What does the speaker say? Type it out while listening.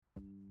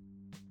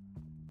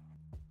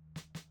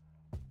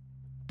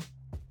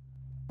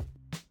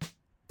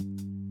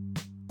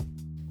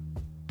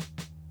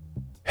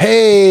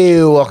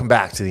Hey, welcome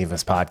back to the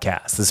Infamous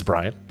Podcast. This is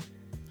Brian.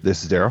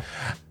 This is Daryl.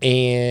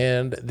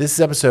 And this is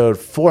episode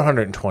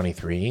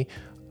 423,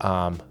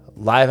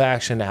 live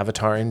action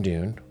Avatar and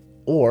Dune,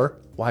 or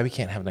Why We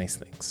Can't Have Nice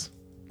Things.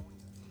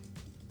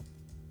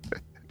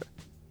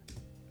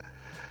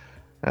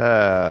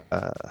 Why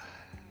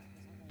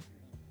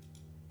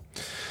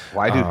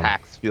do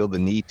hacks feel the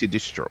need to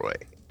destroy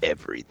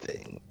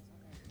everything?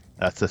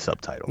 That's the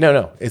subtitle.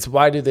 No. It's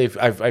why do they...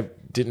 I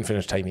didn't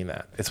finish typing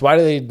that. It's why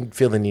do they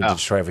feel the need to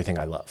destroy everything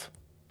I love?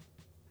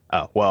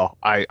 Oh, well,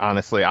 I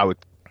would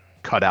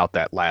cut out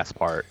that last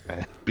part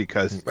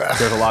because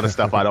there's a lot of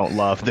stuff I don't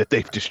love that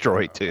they've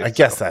destroyed too. I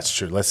guess that's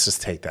true. Let's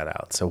just take that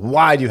out. So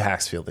why do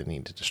hacks feel the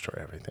need to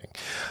destroy everything?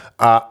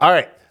 All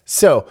right.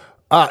 So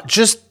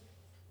just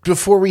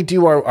before we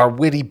do our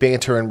witty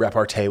banter and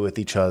repartee with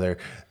each other,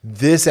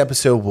 this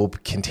episode will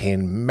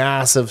contain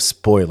massive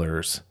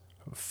spoilers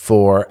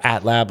for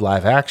AtLAB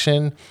live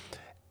action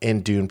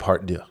and Dune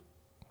Part 2.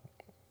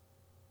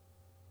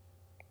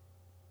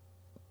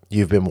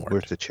 You've been warned.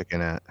 Where's the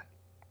chicken at?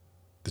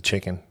 The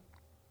chicken.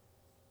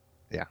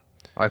 Yeah.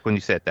 I like when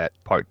you said that,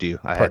 Part 2.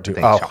 I Part had to two.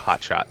 think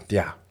hot shot.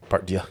 Yeah,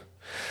 Part 2.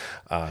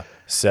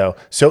 So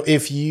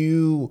if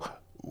you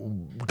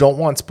don't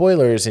want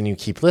spoilers and you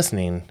keep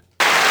listening...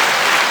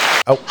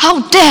 Oh.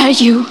 How dare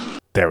you!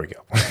 There we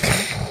go.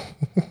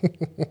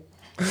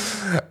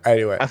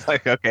 Anyway. I was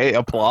like, okay,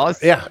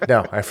 applause. Yeah,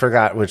 no, I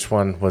forgot which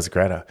one was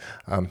Greta.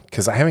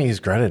 Because I haven't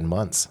used Greta in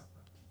months.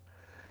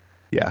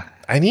 Yeah.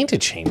 I need to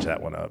change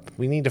that one up.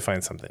 We need to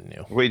find something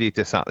new. We need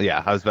to sound.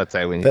 Yeah, I was about to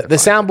say we need the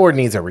soundboard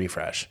needs a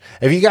refresh.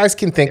 If you guys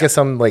can think of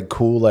some like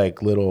cool,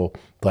 like little,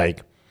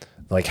 like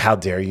how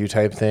dare you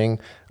type thing,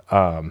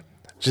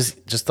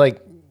 just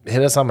like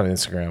hit us up on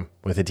Instagram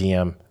with a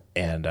DM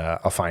and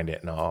I'll find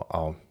it and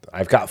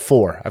I've got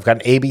 4. I've got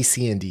an A, B,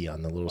 C, and D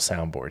on the little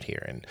soundboard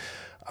here, and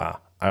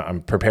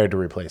I'm prepared to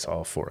replace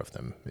all 4 of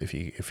them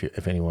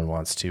if anyone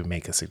wants to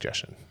make a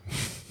suggestion.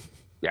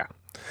 Yeah.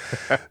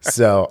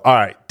 So, all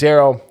right,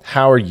 Daryl,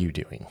 how are you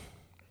doing?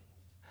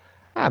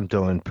 I'm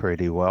doing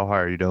pretty well. How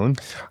are you doing?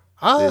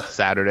 It's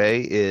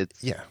Saturday.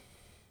 It's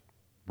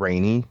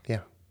rainy. Yeah.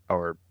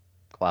 Or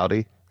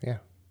cloudy. Yeah.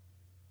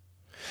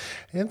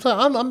 And so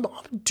I'm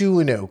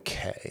doing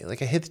okay.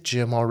 Like I hit the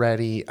gym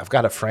already. I've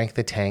got a Frank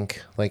the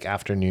Tank like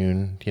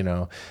afternoon,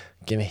 gonna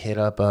hit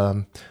up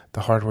the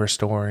hardware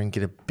store and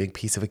get a big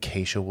piece of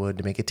acacia wood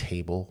to make a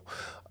table.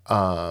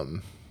 Gotta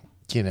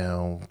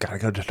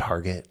go to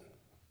Target.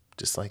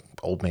 Just like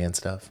old man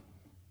stuff.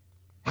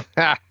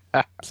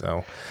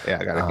 So yeah,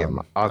 I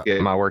gotta I'll get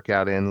my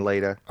workout in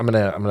later. I'm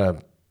gonna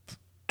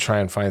try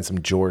and find some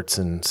jorts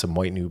and some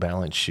white New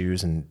Balance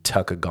shoes and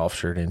tuck a golf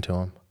shirt into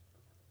them.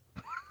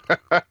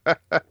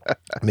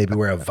 Maybe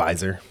wear a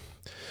visor.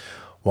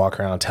 Walk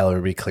around, tell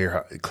everybody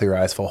clear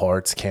eyes, full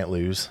hearts, can't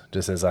lose.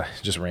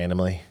 Just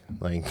randomly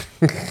like.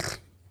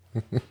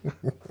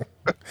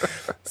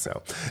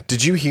 So,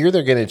 did you hear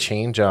they're gonna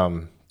change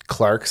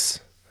Clark's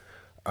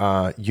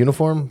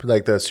uniform,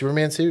 like the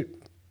Superman suit?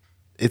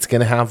 It's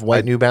gonna have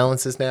white New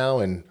Balances now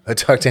and a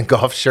tucked in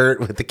golf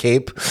shirt with the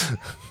cape.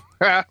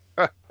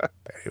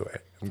 Anyway,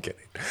 I'm kidding.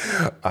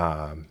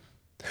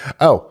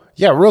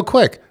 Real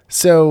quick.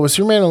 So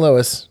Superman and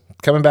Lois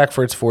coming back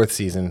for its 4th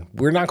season.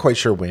 We're not quite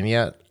sure when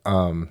yet,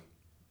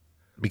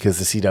 because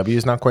the CW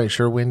is not quite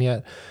sure when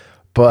yet.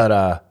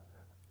 But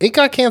it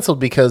got canceled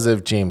because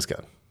of James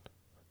Gunn.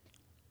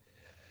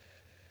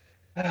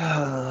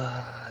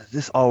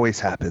 This always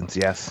happens,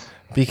 yes.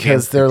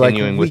 Because they're like,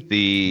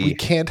 we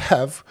can't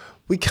have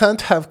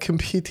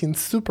competing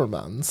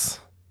Supermans.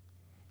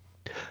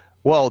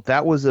 Well,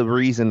 that was the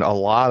reason a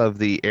lot of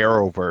the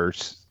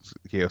Arrowverse,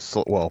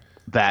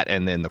 that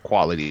and then the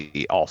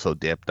quality also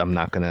dipped. I'm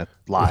not going to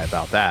lie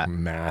about that.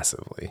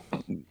 Massively.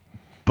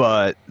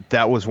 But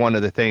that was one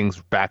of the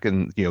things back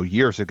in,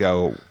 years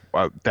ago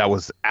that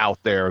was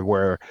out there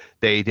where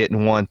they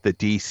didn't want the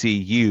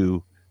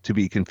DCU to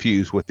be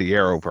confused with the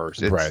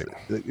Arrowverse. Right.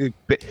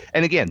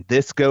 And again,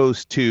 this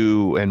goes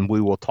to, and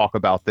we will talk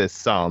about this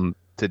some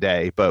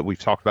today, but we've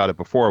talked about it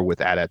before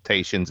with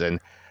adaptations. And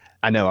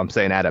I know I'm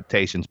saying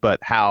adaptations, but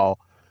how,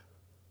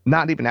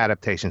 not even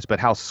adaptations, but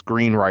how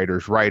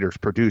screenwriters, writers,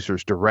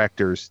 producers,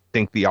 directors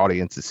think the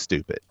audience is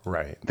stupid.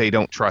 Right. They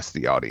don't trust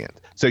the audience.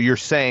 So you're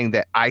saying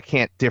that I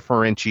can't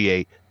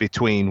differentiate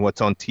between what's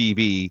on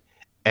TV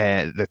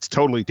and that's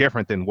totally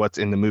different than what's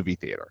in the movie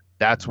theater.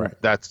 That's right.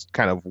 That's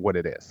kind of what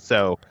it is.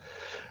 So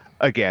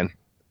again,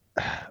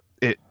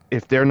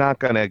 if they're not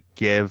going to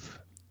give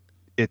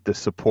it the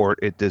support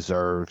it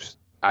deserves,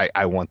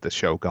 I want the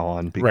show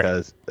gone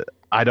because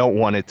I don't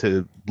want it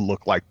to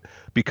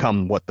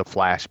become what the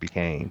Flash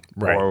became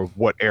or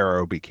what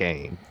Arrow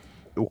became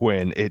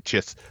when it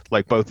just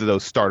like both of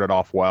those started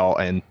off well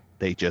and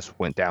they just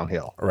went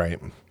downhill. Right.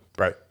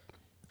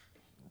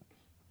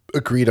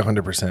 Agreed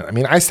 100%. I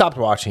mean, I stopped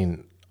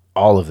watching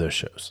all of those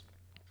shows.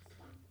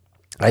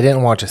 I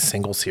didn't watch a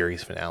single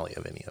series finale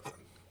of any of them.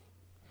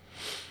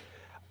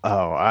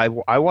 Oh,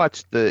 I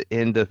watched the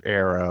end of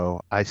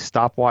Arrow. I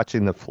stopped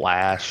watching The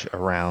Flash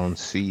around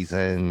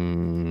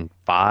season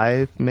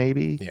 5,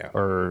 maybe, Yeah.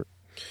 or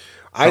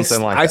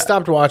something like I that.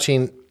 stopped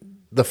watching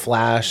The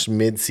Flash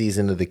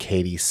mid-season of the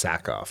Katie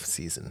Sackhoff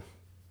season.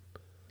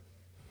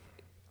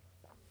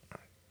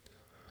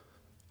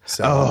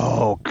 So,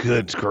 Oh,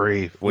 good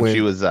grief! When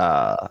she was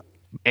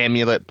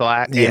Amulet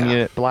Black, or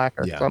yeah,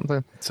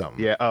 something.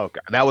 something. Yeah. Oh,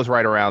 God. That was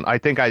right around. I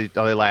think I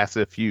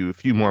lasted a few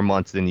more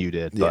months than you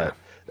did, but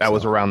that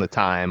was around the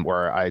time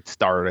where I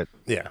started.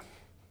 Yeah.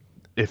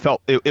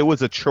 It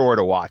was a chore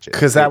to watch it,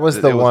 because that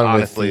was the one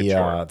with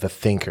the the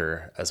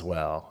Thinker as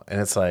well,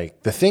 and it's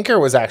like the Thinker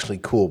was actually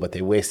cool, but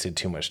they wasted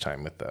too much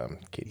time with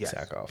Katie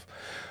Sackhoff.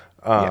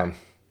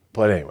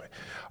 But anyway,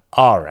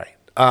 all right.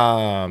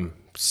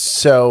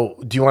 So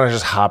do you want to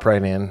just hop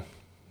right in?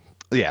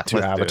 Yeah, to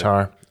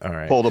Avatar. All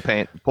right. Pull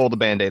the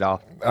Band-Aid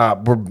off.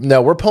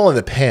 We're pulling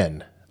the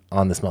pin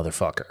on this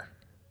motherfucker.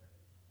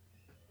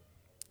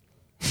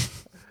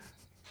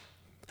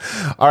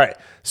 All right.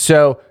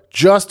 So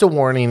just a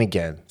warning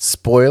again,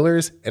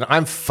 spoilers, and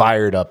I'm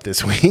fired up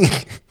this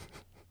week.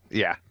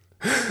 Yeah.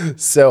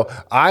 So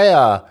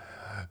I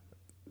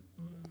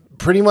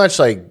pretty much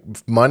like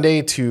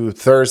Monday to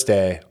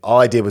Thursday, all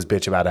I did was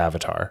bitch about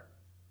Avatar.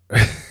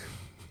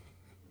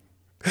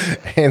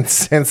 And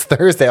since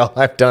Thursday, all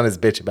I've done is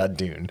bitch about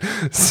Dune.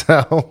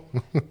 So,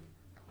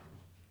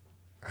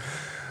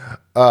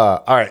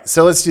 all right.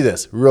 So let's do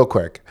this real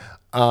quick.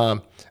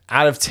 Out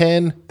of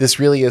 10, this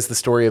really is the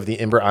story of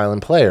the Ember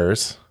Island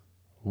Players.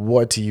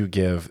 What do you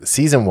give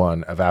season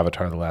 1 of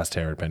Avatar the Last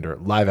Airbender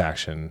live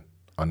action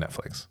on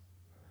Netflix?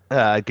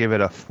 Give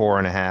it a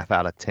 4.5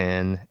 out of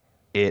 10.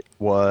 It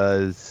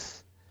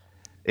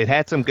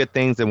had some good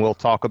things and we'll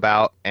talk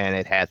about, and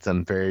it had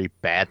some very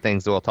bad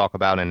things that we'll talk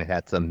about, and it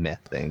had some meh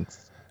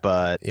things.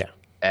 But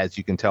as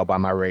you can tell by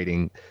my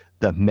rating,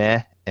 the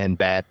meh and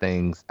bad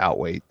things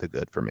outweigh the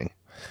good for me.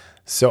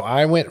 So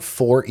I went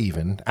 4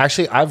 even.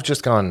 Actually, I've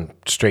just gone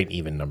straight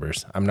even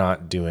numbers. I'm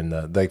not doing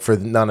for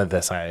none of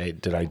this. I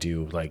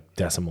do like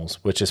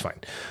decimals, which is fine.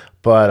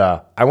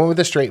 But I went with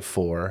a straight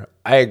 4.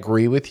 I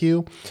agree with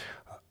you.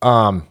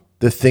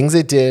 The things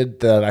it did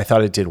that I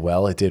thought it did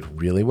well, it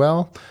did really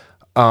well.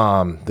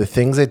 The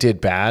things it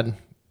did bad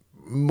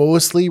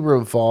mostly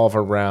revolve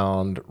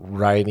around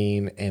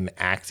writing and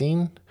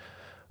acting.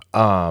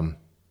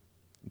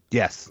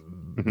 Yes.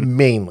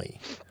 Mainly.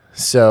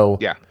 So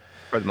yeah,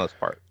 for the most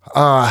part.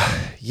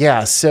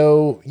 Yeah.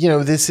 So,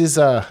 this is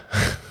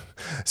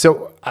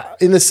so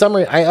in the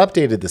summary, I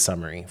updated the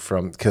summary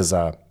because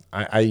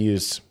I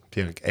used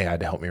AI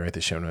to help me write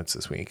the show notes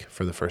this week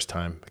for the first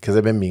time because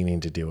I've been meaning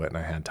to do it and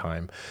I had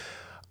time.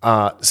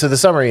 So the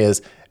summary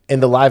is, in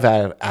the live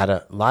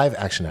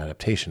action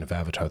adaptation of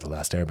Avatar the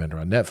Last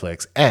Airbender on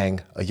Netflix,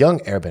 Aang, a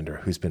young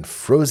airbender who's been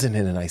frozen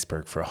in an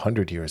iceberg for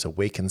 100 years,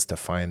 awakens to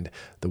find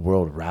the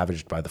world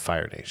ravaged by the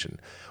Fire Nation.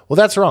 Well,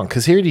 that's wrong,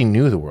 because he already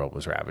knew the world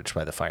was ravaged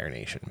by the Fire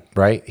Nation,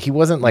 right? He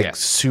wasn't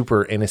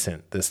super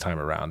innocent this time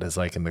around as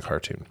like in the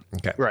cartoon.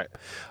 Okay. Right.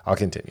 I'll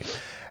continue.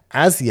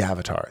 As the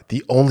Avatar,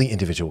 the only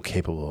individual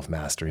capable of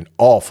mastering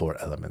all 4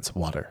 elements,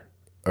 water,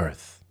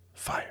 earth,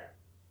 fire,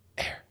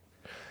 air,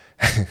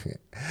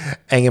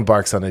 Aang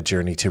embarks on a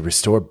journey to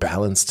restore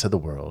balance to the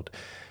world.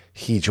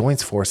 He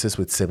joins forces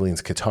with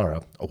siblings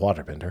Katara, a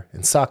waterbender,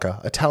 and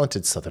Sokka, a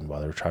talented Southern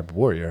Water Tribe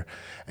warrior,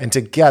 and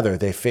together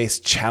they face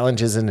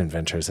challenges and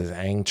adventures as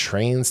Aang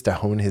trains to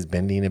hone his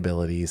bending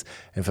abilities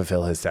and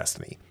fulfill his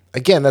destiny.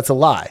 Again, that's a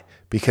lie,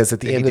 because at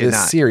the end of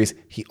this series,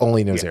 he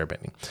only knows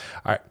airbending.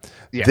 All right.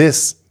 Yeah.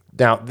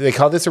 Now, they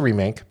call this a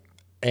remake,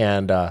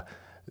 and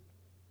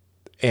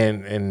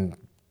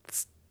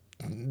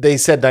they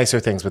said nicer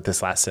things with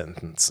this last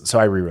sentence, so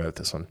I rewrote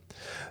this one.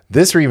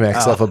 This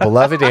remix of a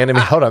beloved anime.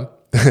 Hold on.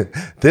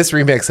 This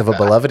remix of a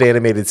beloved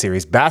animated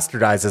series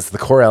bastardizes the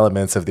core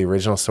elements of the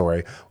original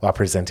story while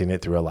presenting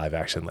it through a live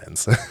action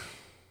lens.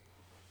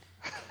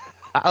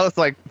 I was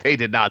like, they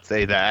did not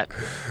say that.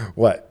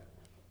 What?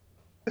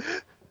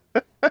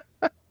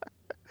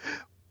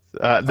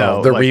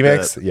 No, the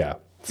remix. Yeah.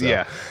 So,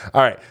 yeah.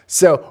 All right.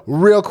 So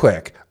real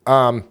quick,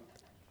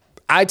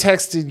 I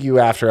texted you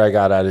after I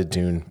got out of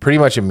Dune pretty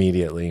much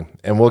immediately,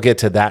 and we'll get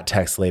to that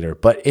text later.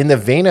 But in the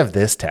vein of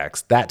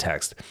that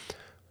text,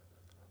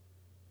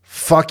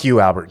 fuck you,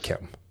 Albert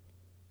Kim.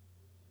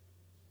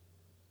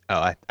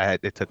 Oh,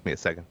 it took me a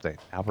second to say,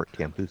 Albert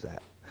Kim, who's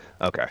that?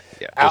 Okay.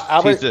 Yeah.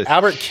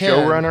 Albert Kim,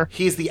 showrunner.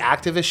 He's the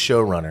activist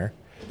showrunner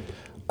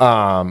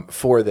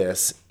for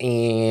this.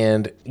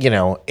 And,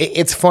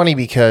 it's funny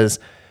because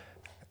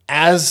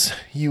as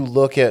you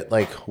look at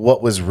like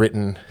what was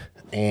written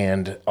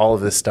and all of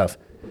this stuff,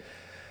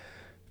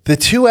 the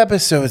 2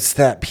 episodes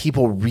that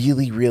people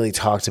really, really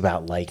talked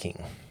about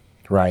liking,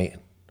 right,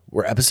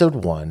 were episode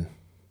 1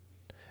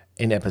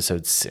 and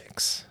episode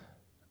 6.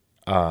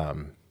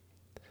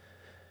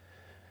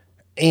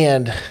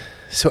 And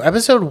so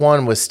episode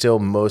 1 was still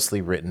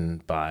mostly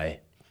written by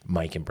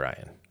Mike and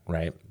Brian,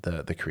 right,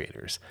 the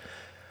creators.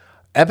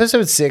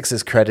 Episode 6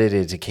 is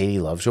credited to Katie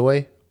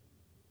Lovejoy,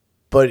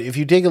 but if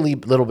you dig a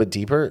little bit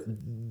deeper,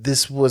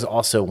 this was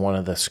also one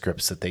of the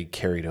scripts that they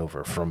carried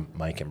over from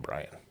Mike and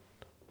Brian.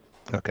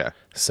 Okay.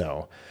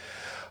 So,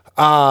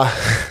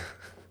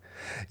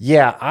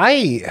 yeah,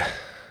 I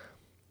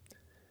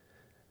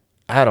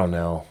don't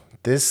know.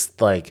 This,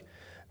 like,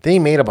 they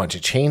made a bunch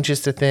of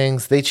changes to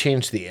things. They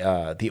changed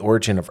the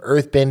origin of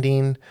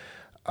earthbending.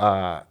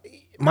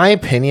 My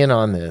opinion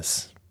on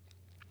this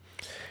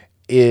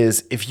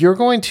is if you're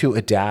going to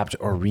adapt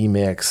or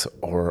remix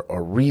or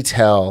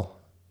retell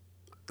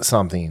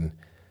something,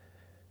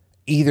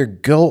 either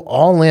go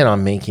all in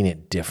on making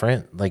it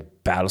different,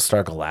 like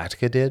Battlestar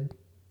Galactica did,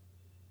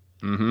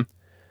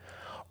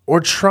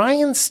 or try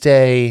and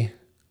stay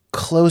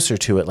closer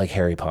to it like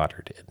Harry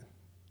Potter did.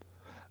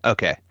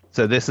 Okay.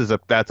 So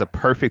that's a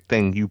perfect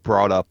thing you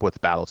brought up with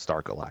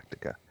Battlestar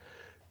Galactica.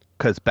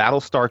 Because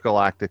Battlestar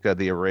Galactica,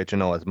 the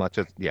original, as much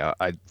as,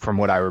 from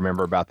what I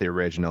remember about the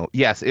original,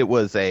 yes, it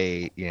was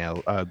there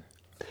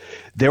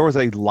was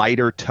a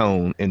lighter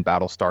tone in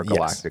Battlestar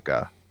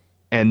Galactica. Yes.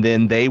 And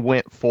then they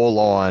went full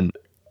on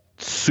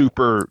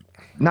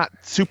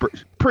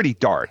pretty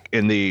dark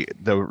in the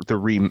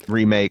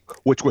remake,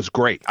 which was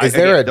great.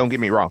 Don't get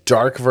me wrong.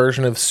 Dark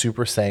version of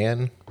Super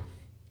Saiyan?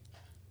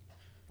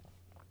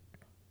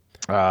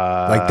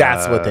 Like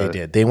that's what they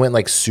did. They went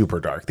like super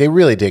dark. They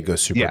really did go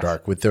super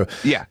dark with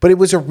but it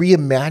was a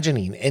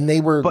reimagining, and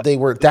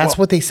that's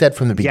what they said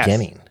from the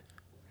beginning.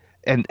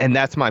 Yes. And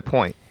that's my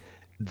point.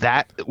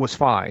 That was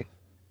fine.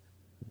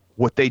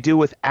 What they do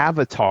with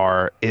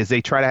Avatar is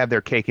they try to have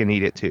their cake and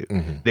eat it too.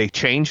 Mm-hmm. They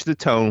changed the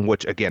tone,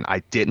 which again I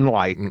didn't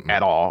like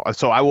at all.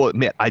 So I will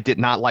admit I did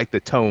not like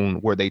the tone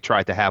where they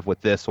tried to have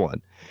with this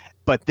one.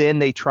 But then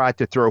they tried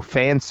to throw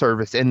fan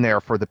service in there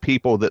for the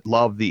people that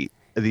love the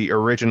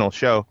original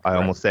show. I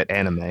almost said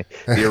anime.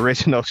 The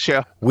original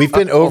show. We've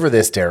been over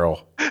this,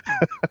 Darryl.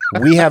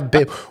 We have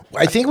been.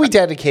 I think we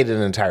dedicated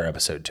an entire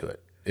episode to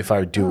it, if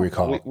I do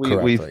recall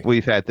correctly.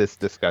 We've had this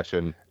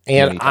discussion.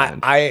 And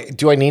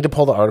do I need to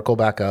pull the article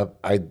back up?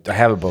 I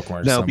have a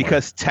bookmark. No,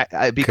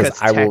 somewhere.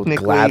 because I will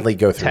gladly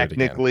go through it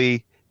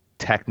again.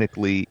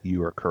 Technically,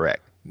 you are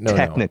correct. No,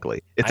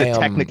 technically, it's a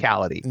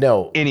technicality.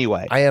 No,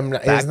 anyway, I am.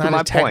 It's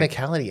not a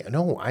technicality.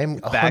 No, I'm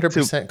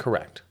 100%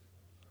 correct.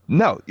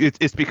 No,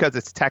 it's because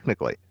it's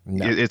technically.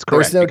 No. It's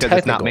correct because technical.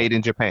 It's not made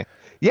in Japan.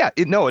 Yeah,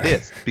 it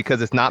is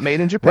because it's not made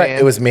in Japan. Right,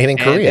 it was made in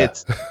Korea.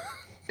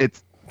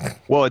 It's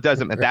well, it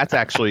doesn't. That's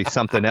actually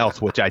something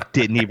else, which I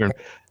didn't even.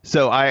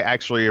 So I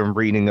actually am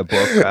reading a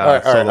book,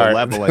 Solo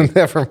Leveling.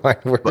 Never mind.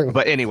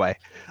 But anyway,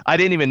 I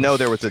didn't even know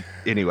there was a.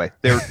 Anyway,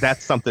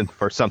 that's something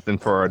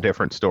for a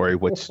different story,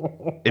 which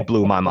it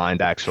blew my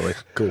mind actually.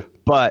 Cool.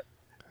 But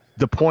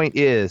the point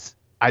is,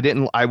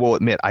 I will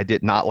admit, I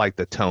did not like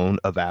the tone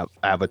of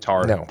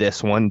Avatar,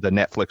 this one, the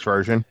Netflix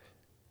version.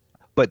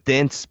 But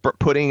then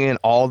putting in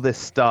all this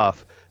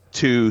stuff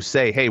to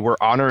say, hey, we're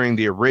honoring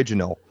the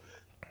original.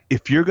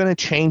 If you're going to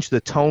change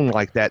the tone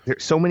like that,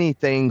 there's so many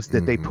things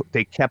that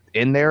they kept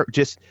in there.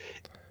 Just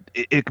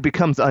it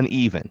becomes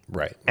uneven.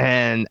 Right.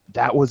 And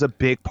that was a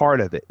big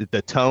part of it.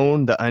 The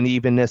tone, the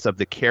unevenness of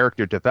the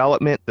character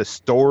development, the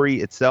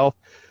story itself,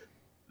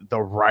 the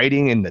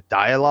writing and the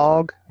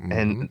dialogue.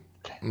 And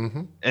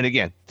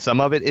again, some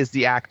of it is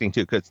the acting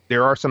too, because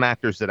there are some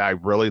actors that I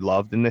really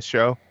loved in this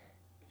show.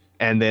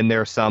 And then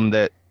there are some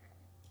that,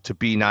 to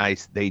be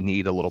nice, they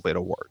need a little bit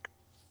of work.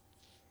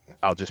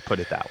 I'll just put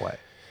it that way.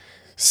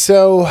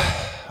 So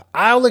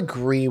I'll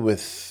agree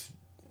with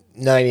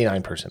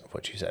 99% of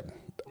what you said.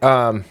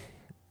 I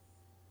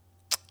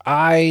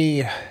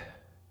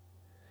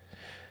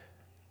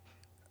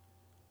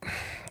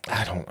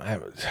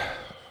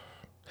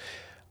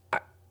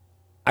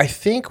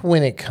think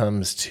when it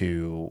comes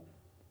to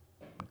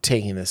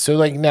taking this, so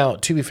like now,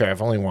 to be fair,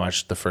 I've only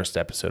watched the first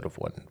episode of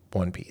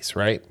One Piece,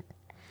 right?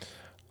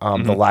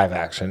 The live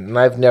action, and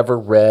I've never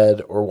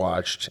read or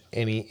watched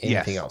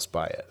anything else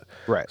by it.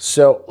 Right.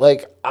 So,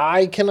 like,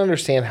 I can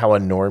understand how a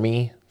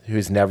normie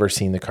who's never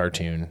seen the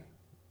cartoon,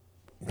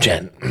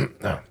 Jen,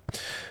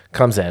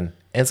 comes in and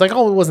it's like,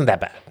 oh, it wasn't that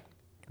bad,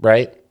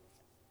 right?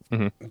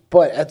 Mm-hmm.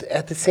 But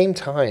at the same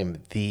time,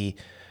 the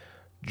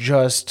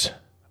just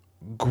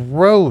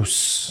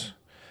gross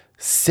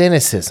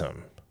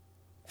cynicism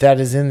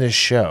that is in this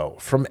show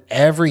from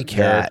every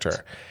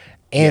character,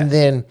 and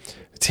then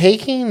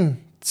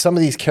taking some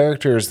of these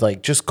characters,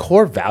 like just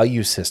core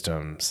value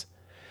systems,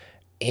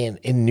 and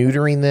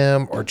neutering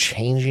them or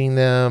changing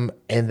them,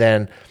 and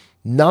then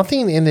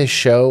nothing in this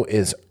show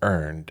is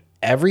earned.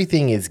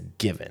 Everything is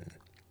given.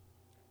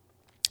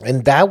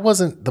 And that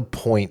wasn't the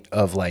point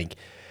of like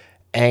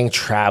Aang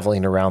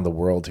traveling around the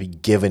world to be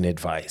given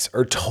advice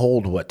or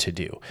told what to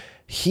do.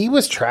 He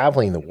was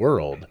traveling the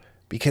world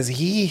because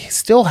he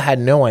still had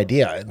no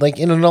idea. Like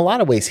in a lot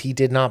of ways, he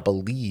did not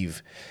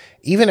believe,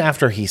 even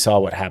after he saw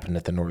what happened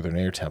at the Northern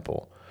Air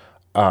Temple,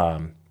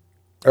 or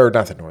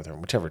not the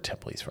Northern, whichever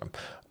temple he's from.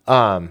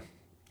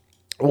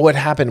 What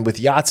happened with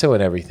Yatso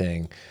and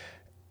everything,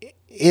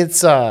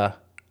 it's not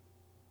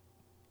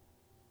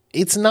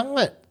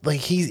like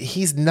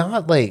he's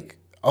not like,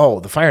 oh,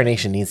 the Fire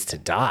Nation needs to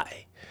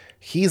die.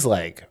 He's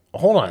like,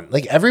 hold on,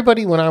 like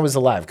everybody when I was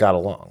alive got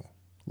along.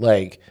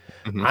 Like,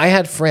 I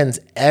had friends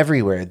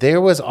everywhere.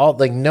 There was all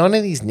like none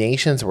of these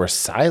nations were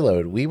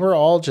siloed. We were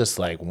all just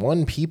like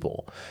one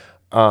people,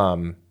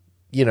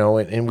 you know,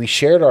 and we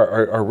shared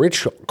our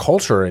rich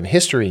culture and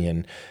history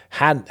and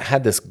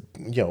had this,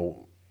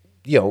 you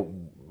know,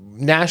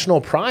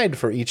 national pride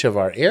for each of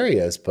our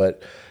areas.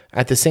 But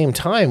at the same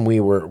time, we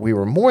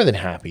were more than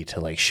happy to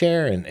like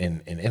share and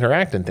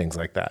interact and things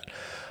like that.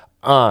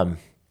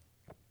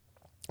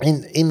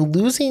 In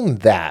losing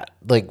that,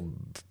 like,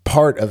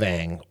 part of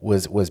Aang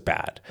was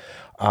bad.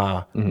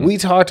 We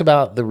talked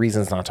about the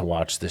reasons not to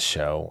watch this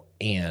show,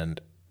 and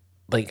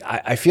like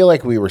I feel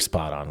like we were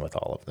spot on with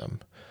all of them.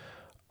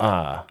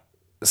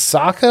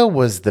 Sokka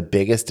was the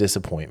biggest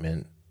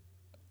disappointment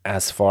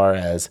as far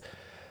as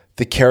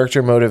the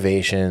character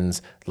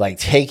motivations, like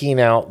taking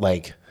out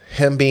like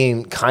him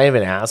being kind of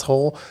an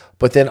asshole,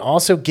 but then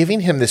also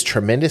giving him this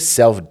tremendous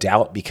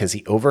self-doubt because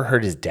he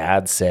overheard his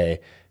dad say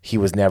he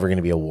was never going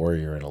to be a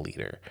warrior and a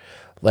leader.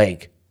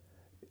 Like,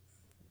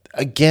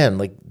 again,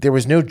 like there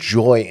was no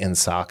joy in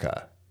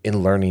Sokka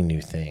in learning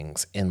new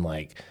things, in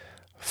like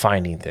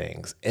finding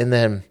things. And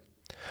then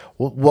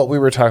what we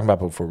were talking about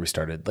before we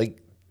started,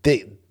 like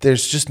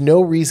there's just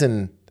no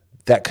reason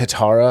that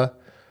Katara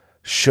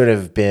should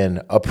have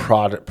been a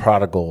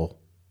prodigal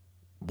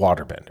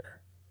waterbender.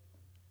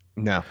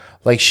 No.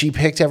 Like, she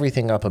picked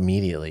everything up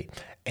immediately.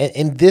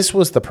 And this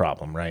was the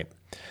problem, right?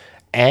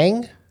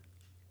 Aang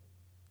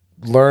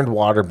learned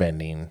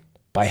waterbending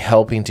by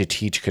helping to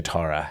teach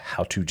Katara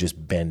how to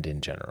just bend in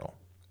general.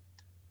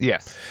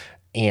 Yes.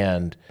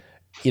 And,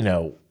 you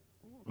know,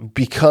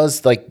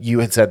 because like you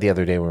had said the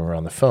other day when we were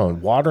on the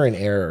phone, water and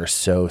air are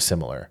so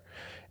similar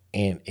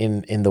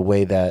in the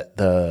way that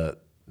the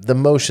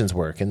motions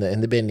work and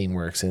the bending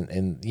works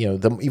and you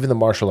know, even the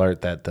martial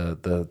art that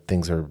the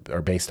things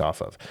are based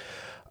off of.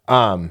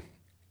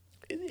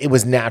 It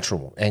was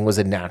natural. Aang was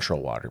a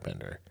natural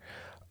waterbender.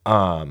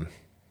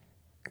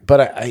 But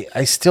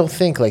I still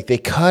think like they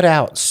cut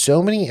out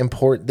so many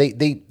important,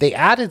 they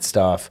added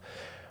stuff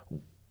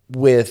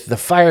with the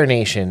Fire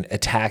Nation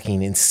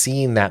attacking and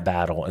seeing that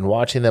battle and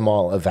watching them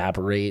all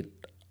evaporate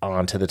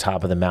onto the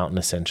top of the mountain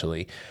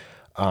essentially,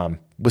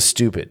 was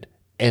stupid.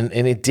 And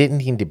it didn't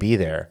need to be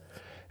there.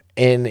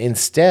 And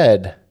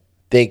instead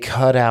they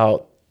cut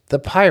out the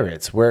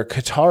pirates where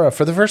Katara,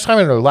 for the first time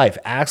in her life,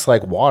 acts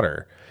like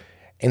water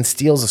and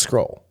steals a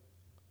scroll.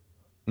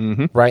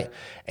 Mm-hmm. Right.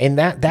 And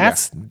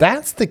that's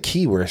the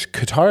key where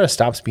Katara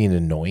stops being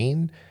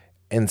annoying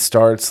and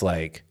starts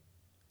like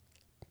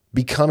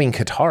becoming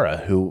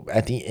Katara, who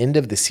at the end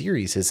of the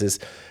series is this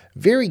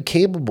very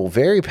capable,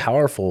 very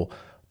powerful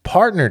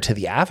partner to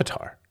the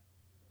Avatar.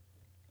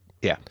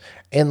 Yeah.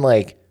 And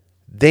like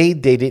they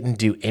didn't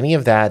do any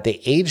of that.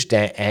 They aged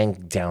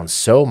Aang down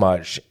so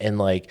much. And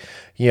like,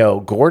 you know,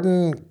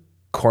 Gordon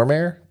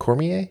Cormier,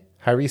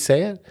 however you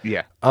say it.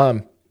 Yeah.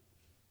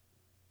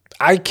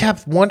 I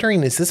kept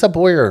wondering, is this a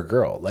boy or a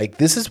girl? Like,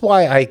 this is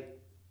why I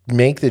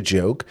make the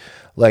joke,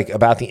 like,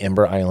 about the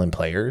Ember Island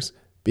players,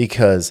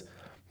 because,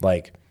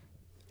 like,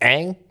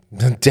 Aang,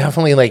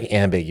 definitely, like,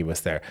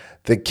 ambiguous there.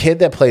 The kid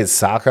that plays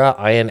Sokka,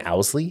 Ian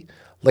Owsley,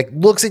 like,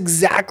 looks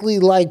exactly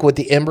like what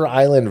the Ember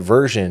Island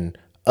version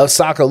of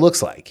Sokka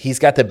looks like. He's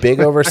got the big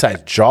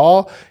oversized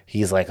jaw.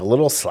 He's, like, a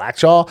little slack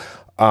jaw.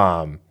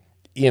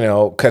 You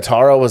know,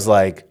 Katara was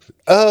like,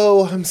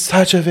 oh, I'm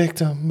such a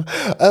victim.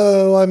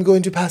 Oh, I'm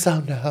going to pass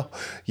out now.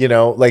 You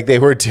know, like they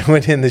were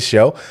doing in the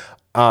show.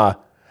 I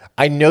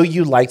know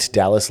you liked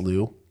Dallas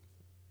Liu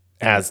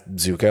as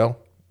Zuko.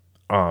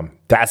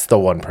 That's the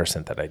one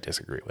person that I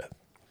disagree with.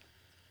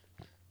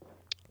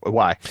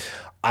 Why?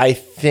 I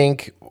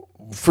think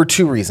for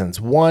two reasons.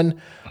 One,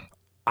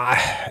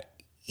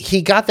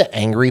 he got the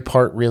angry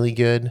part really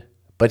good,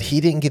 but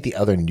he didn't get the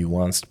other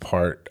nuanced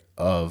part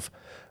of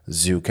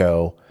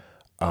Zuko.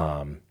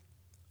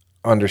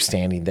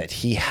 Understanding that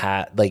he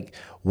had, like,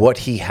 what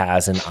he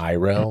has in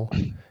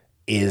Iroh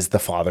is the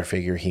father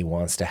figure he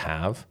wants to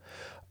have.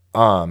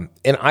 And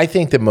I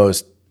think the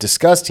most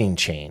disgusting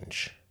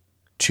change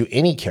to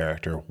any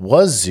character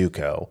was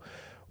Zuko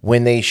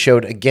when they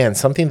showed, again,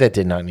 something that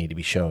did not need to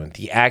be shown,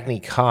 the Agni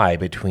Kai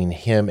between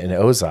him and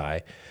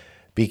Ozai,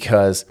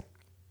 because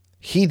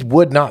he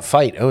would not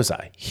fight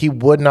Ozai. He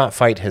would not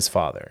fight his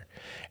father.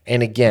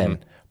 And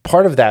again,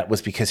 part of that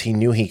was because he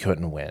knew he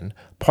couldn't win.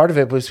 Part of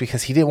it was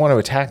because he didn't want to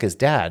attack his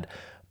dad.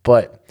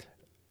 But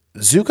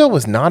Zuko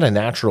was not a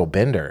natural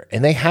bender.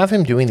 And they have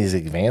him doing these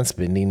advanced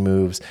bending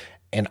moves.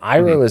 And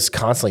Iroh is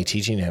constantly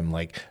teaching him,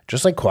 like,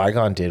 just like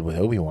Qui-Gon did with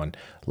Obi-Wan,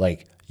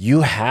 like,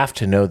 you have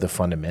to know the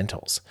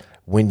fundamentals.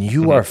 When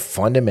you are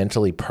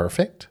fundamentally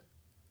perfect,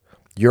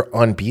 you're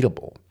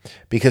unbeatable.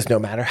 Because no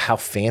matter how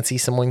fancy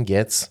someone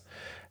gets,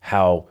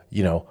 how,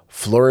 you know,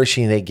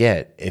 flourishing they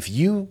get, if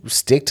you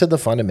stick to the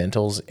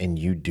fundamentals and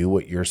you do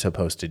what you're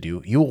supposed to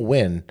do, you will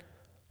win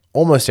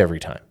almost every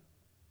time.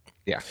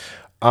 Yeah.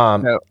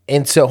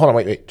 And so hold on,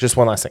 wait, just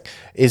one last thing.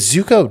 Is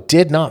Zuko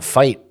did not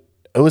fight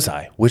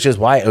Ozai, which is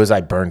why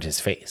Ozai burned his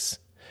face.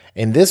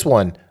 In this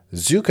one,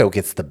 Zuko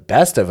gets the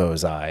best of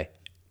Ozai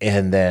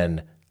and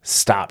then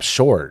stops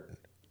short,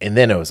 and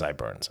then Ozai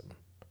burns him.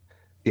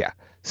 Yeah.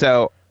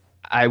 So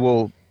I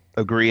will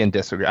agree and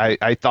disagree. I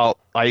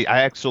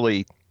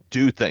actually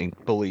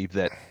believe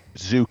that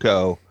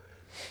Zuko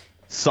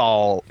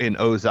saw in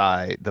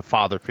Ozai the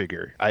father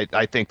figure.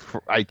 I think,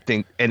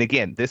 and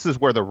again, this is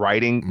where the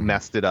writing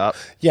messed it up.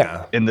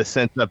 Yeah. In the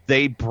sense of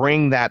they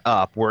bring that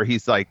up where he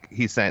says,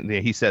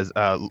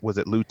 was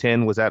it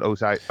Lutin? Was that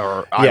Ozai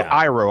or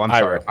Iroh? I'm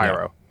sorry,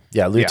 Iroh.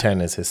 Yeah,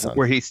 Lutin is his son.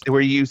 Where he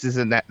uses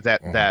in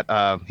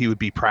that he would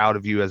be proud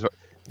of you as.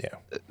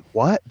 Yeah.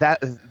 What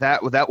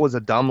that was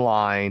a dumb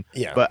line.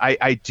 Yeah. But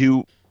I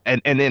do,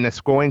 and then it's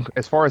going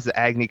as far as the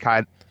Agni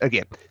Kai.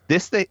 Again,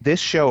 this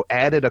show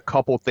added a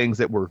couple things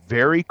that were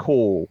very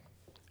cool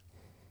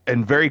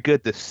and very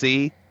good to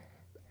see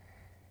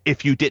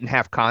if you didn't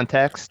have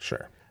context.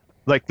 Sure.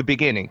 Like the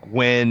beginning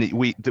when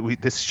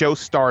this show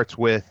starts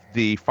with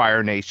the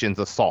Fire Nation's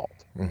assault.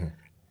 Mm-hmm.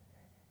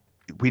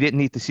 We didn't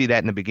need to see that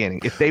in the beginning.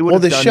 If they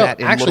would have done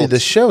that in the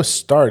show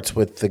starts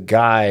with the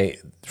guy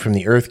from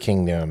the Earth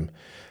Kingdom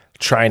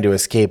trying to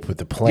escape with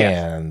the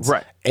plans. Yes,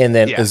 right. And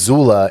then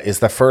Azula is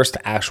the first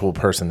actual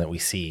person that we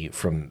see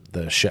from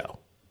the show.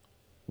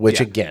 Which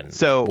again,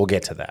 we'll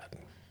get to that.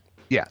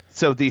 Yeah.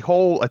 So the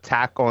whole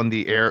attack on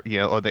the air,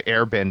 or the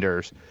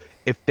airbenders,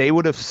 if they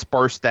would have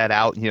sparsed that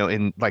out,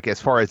 in like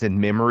as far as in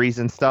memories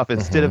and stuff,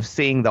 instead of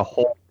seeing the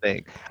whole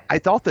thing, I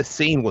thought the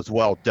scene was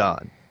well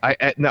done.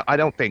 I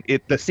don't think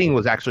the scene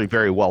was actually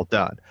very well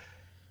done.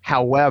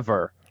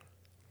 However,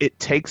 it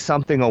takes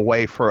something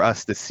away for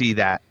us to see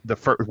that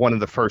one of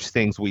the first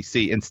things we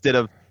see instead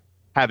of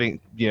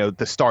having,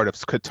 the start of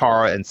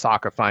Katara and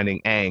Sokka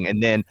finding Aang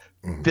and then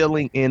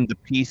filling in the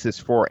pieces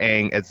for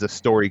Aang as the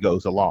story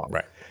goes along.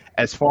 Right.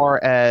 As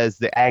far as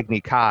the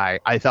Agni Kai,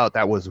 I thought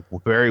that was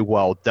very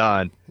well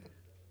done.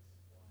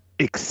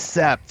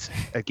 Except,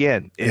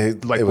 again,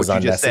 it was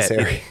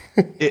unnecessary.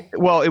 It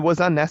was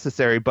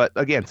unnecessary, but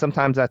again,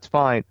 sometimes that's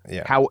fine.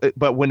 Yeah.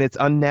 But when it's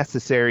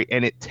unnecessary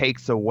and it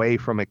takes away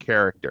from a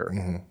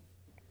character,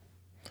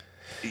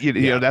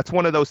 that's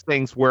one of those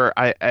things where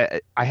I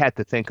had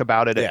to think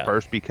about it at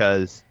first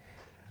because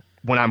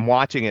when I'm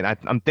watching it,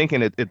 I'm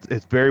thinking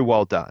it's very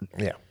well done.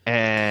 Yeah.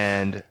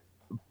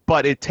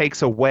 But it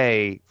takes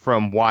away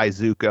from why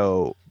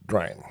Zuko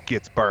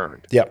gets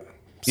burned. Yep.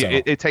 So.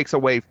 It takes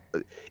away,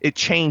 it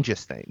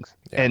changes things,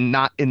 and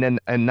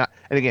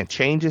again,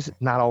 change is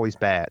not always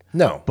bad.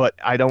 No, but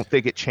I don't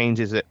think it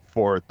changes it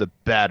for the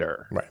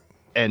better. Right.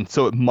 And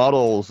so it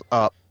muddles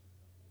up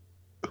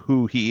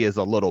who he is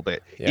a little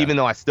bit, even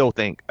though I still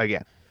think,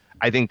 again,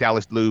 I think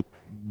Dallas Liu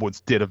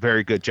did a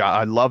very good job.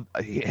 I love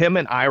him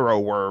and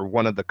Iroh were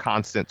one of the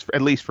constants,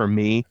 at least for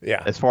me,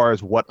 as far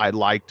as what I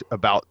liked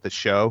about the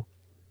show.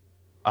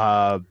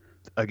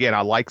 Again,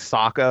 I like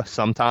Sokka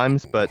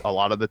sometimes, but a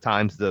lot of the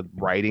times the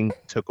writing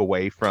took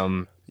away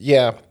from.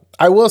 Yeah,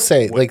 I will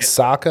say, like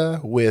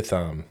Sokka with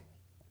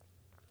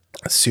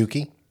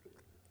Suki,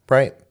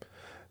 right?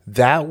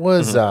 That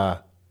was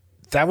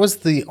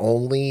the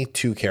only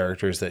two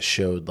characters that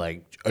showed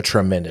like a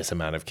tremendous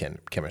amount of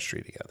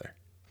chemistry together.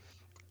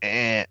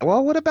 And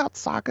what about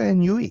Sokka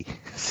and Yui?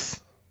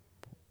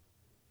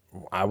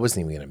 I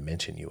wasn't even going to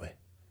mention Yui.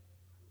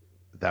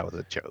 That was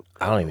a joke.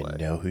 I don't even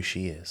know who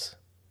she is.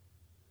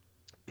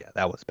 Yeah,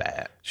 that was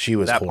bad. She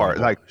was that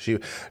horrible. part,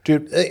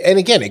 dude. And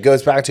again, it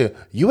goes back to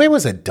Yue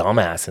was a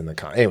dumbass in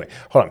the Anyway,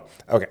 hold on.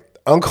 Okay,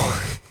 Uncle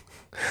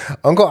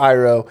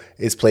Iroh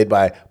is played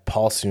by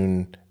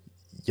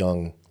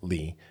Sun-Hyung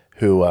Lee,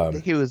 who I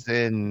think he was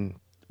in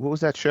what was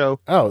that show?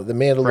 Oh, The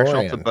Mandalorian.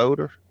 Fresh Off the Boat,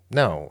 or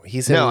no? He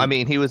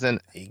was in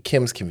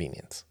Kim's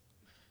Convenience.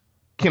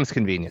 Kim's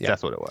Convenience.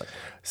 That's what it was.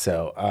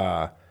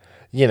 So,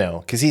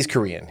 because he's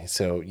Korean,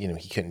 so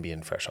he couldn't be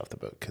in Fresh Off the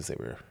Boat because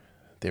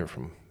they were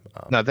from.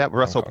 No, that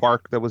Russell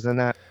Park that was in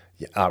that.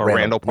 Yeah,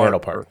 Randall Park. Randall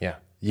Park. Yeah,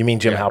 you mean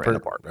Jim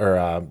Halpert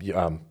or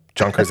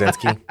John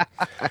Krasinski?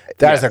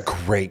 That is a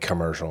great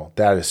commercial.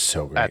 That is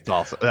so great. That's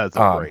awesome. That's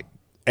great.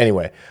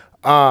 Anyway,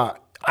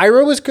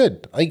 Iroh was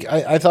good. Like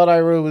I thought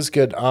Iroh was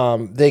good.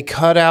 They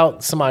cut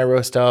out some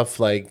Iroh stuff.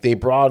 Like they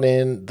brought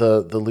in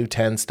the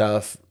Lieutenant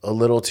stuff a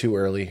little too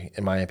early,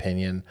 in my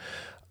opinion.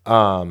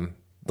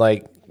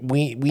 Like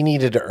we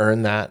needed to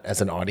earn that as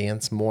an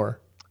audience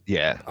more.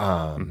 Yeah.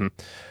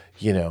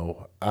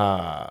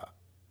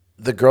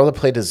 The girl that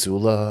played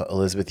Azula,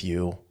 Elizabeth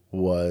Yu,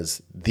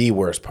 was the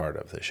worst part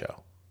of the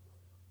show.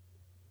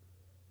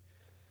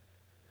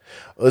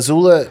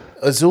 Azula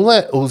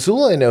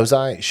and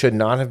Ozai should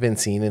not have been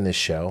seen in this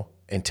show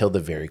until the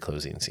very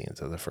closing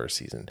scenes of the first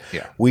season.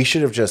 Yeah. We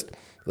should have just,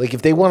 like,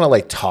 if they want to,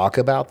 like, talk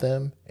about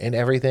them and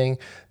everything,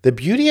 the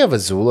beauty of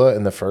Azula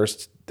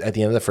at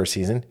the end of the first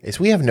season is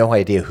we have no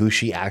idea who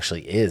she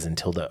actually is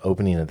until the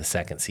opening of the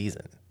second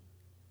season.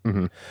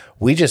 Mm-hmm.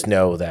 We just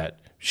know that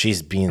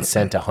she's being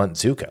sent to hunt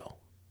Zuko.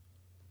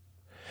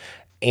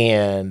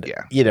 And,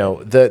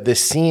 the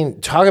scene,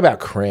 talk about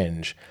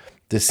cringe,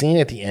 the scene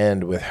at the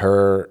end with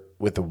her,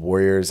 with the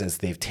warriors as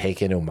they've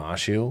taken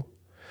Omashu,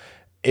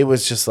 it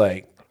was just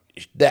like,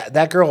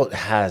 that girl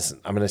has,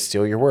 I'm going to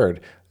steal your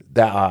word,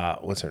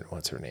 that, what's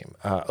her name?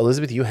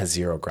 Elizabeth Yu has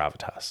zero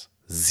gravitas.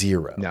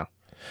 Zero. No.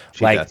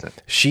 She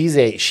doesn't. She's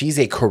a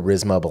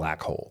charisma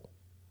black hole.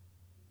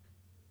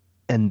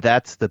 And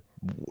that's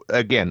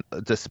again,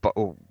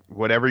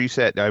 whatever you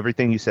said,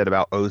 everything you said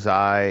about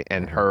Ozai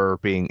and her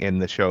being in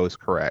the show is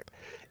correct.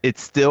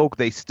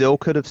 They still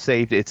could have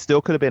saved it. It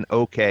still could have been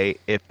okay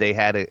if they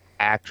had an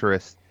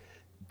actress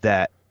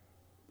that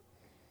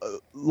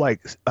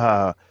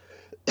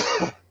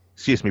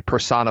excuse me,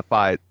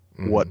 personified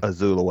what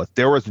Azula was.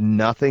 There was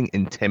nothing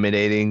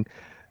intimidating,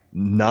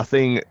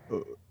 nothing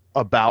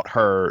about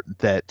her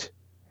that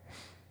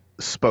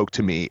spoke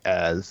to me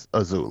as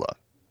Azula.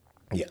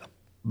 Yeah.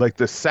 Like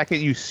the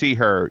second you see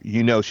her,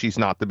 you know she's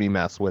not to be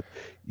messed with.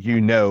 You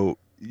know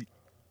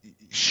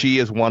she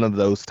is one of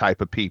those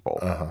type of people.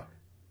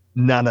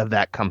 None of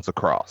that comes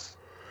across.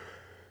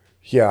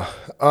 Yeah.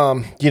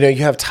 You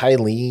have Ty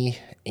Lee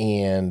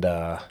and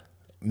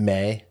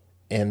May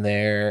in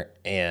there,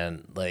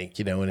 and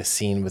in a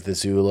scene with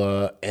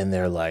Azula, and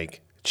they're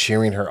like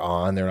cheering her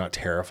on. They're not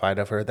terrified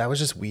of her. That was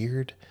just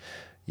weird.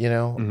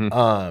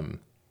 Admiral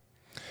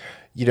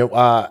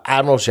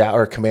Zhao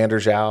or Commander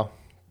Zhao,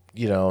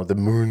 the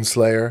Moon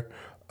Slayer.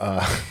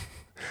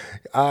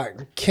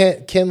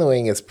 Ken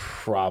Lewing is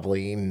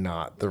probably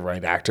not the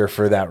right actor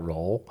for that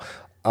role.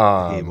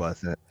 He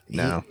wasn't.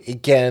 No. He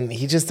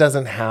just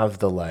doesn't have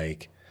the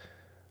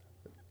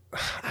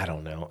I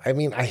don't know. I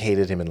mean, I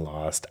hated him in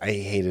Lost. I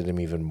hated him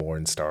even more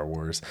in Star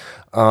Wars.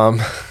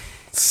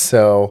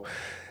 So,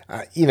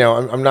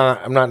 I'm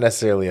not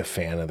necessarily a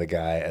fan of the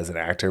guy as an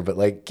actor, but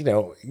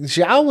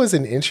Zhao was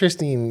an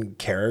interesting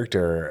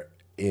character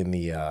in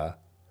the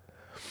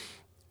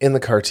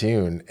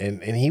cartoon,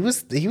 and he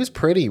was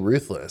pretty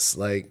ruthless.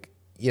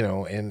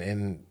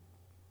 And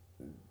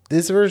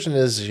this version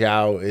is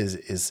Zhao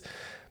is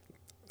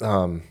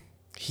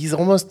he's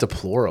almost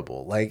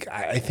deplorable.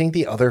 I think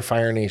the other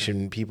Fire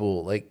Nation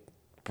people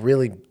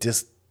really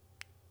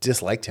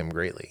disliked him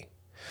greatly.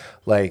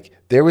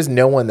 There was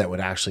no one that would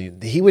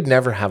he would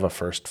never have a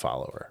first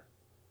follower,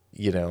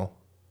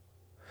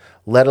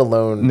 let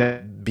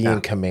alone be in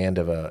command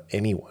of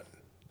anyone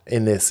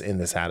in this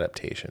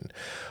adaptation.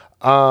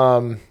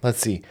 Let's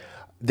see.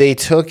 They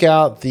took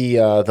out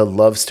the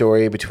love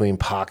story between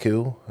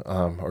Paku,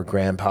 or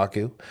Grand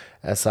Paku,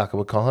 as Sokka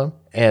would call him,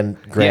 and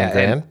Gran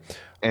Gran.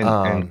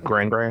 And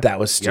Gran Gran. That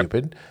was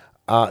stupid.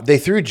 Yep. They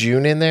threw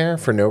June in there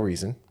for no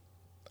reason.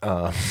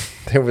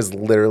 There was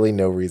literally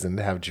no reason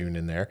to have June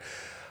in there.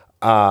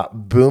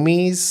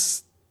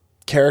 Boomy's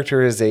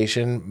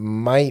characterization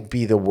might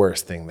be the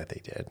worst thing that they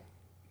did.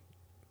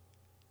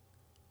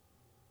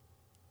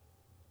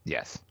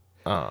 Yes.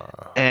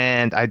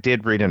 And I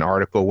did read an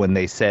article when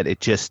they said it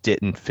just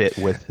didn't fit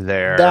with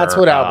their That's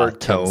what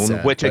Albert Kim tone,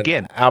 said, which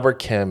again, Albert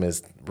Kim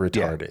is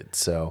retarded. Yeah.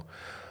 So,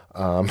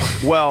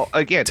 well,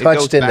 again,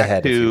 touched in the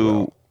head.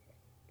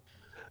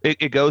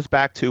 It goes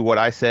back to what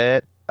I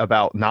said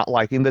about not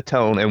liking the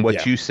tone, and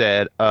what you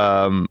said,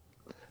 or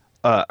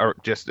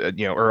just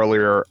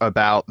earlier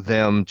about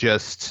them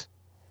just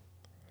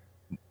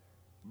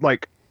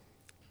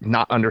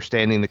not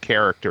understanding the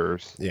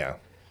characters. Yeah.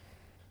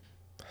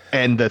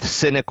 And the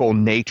cynical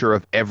nature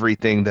of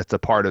everything that's a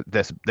part of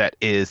that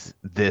is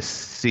this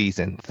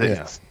season.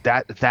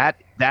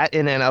 That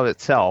in and of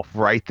itself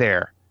right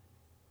there.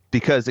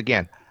 Because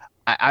again,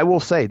 I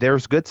will say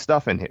there's good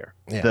stuff in here.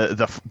 Yeah.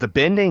 The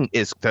bending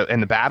is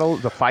and the battle,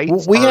 the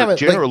fights are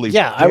generally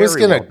I was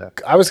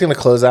gonna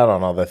close out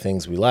on all the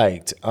things we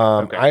liked.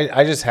 Okay.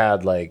 I just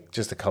had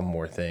just a couple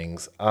more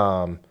things.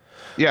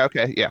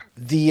 Okay.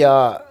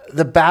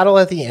 The battle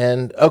at the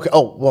end. Okay.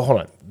 Oh, well, hold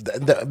on.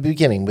 The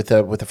beginning with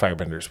the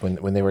firebenders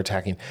when they were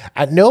attacking.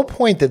 At no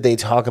point did they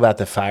talk about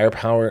the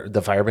firepower.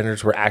 The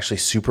firebenders were actually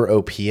super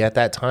OP at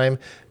that time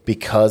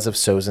because of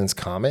Sozin's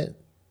comet.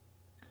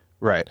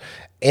 Right.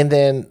 And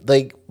then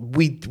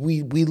we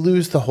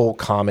lose the whole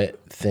comet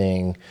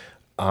thing.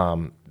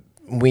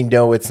 We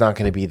know it's not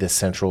going to be the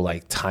central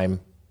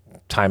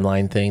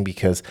timeline thing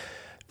because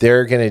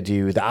they're going to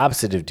do the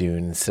opposite of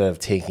Dune. Instead of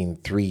taking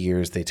 3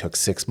 years, they took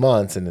 6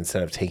 months. And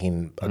instead of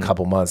taking a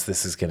couple months,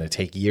 this is going to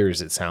take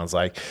years, it sounds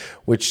like.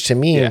 Which to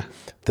me,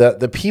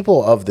 the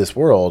people of this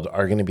world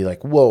are going to be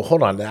like, whoa,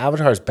 hold on. The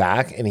Avatar's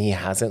back and he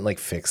hasn't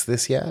fixed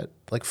this yet.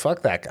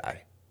 Fuck that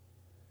guy.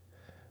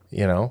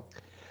 Yeah.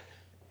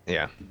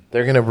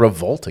 They're going to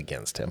revolt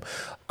against him.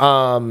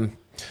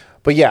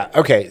 But yeah,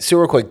 okay. So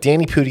real quick,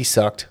 Danny Pudi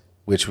sucked,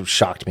 which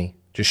shocked me.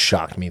 Just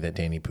shocked me that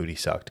Danny Pudi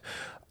sucked.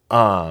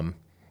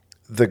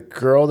 The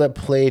girl that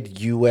played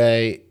Yue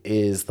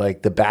is the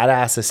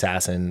badass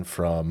assassin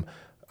from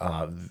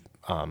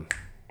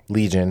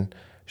Legion.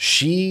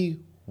 She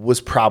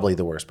was probably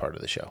the worst part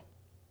of the show.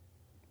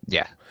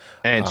 Yeah.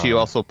 And she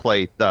also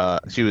played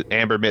she was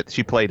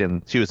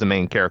the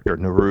main character,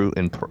 Naru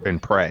in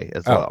Prey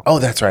as well. Oh,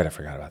 that's right. I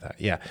forgot about that.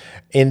 Yeah.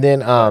 And then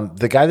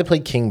the guy that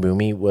played King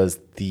Boomy was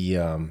the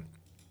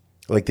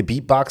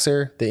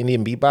beatboxer, the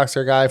Indian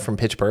beatboxer guy from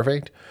Pitch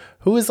Perfect,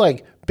 who is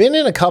been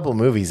in a couple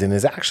movies and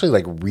is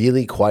actually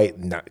really quite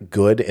not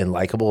good and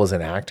likable as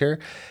an actor.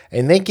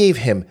 And they gave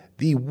him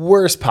the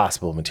worst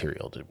possible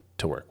material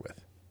to work with.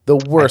 The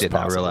worst possible.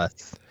 I did not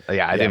realize.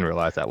 Yeah, I didn't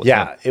realize that was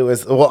Yeah, him. it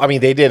was. Well, I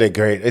mean, they did a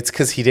great. It's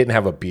because he didn't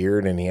have a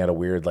beard and he had a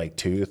weird like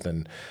tooth,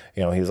 and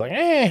he was like,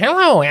 "Hey,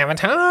 hello,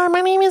 Avatar.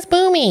 My name is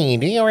Boomy.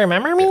 Do you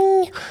remember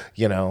me?"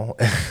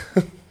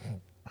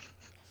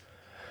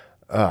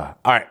 All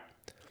right,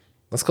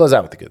 let's close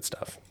out with the good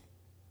stuff.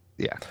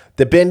 Yeah,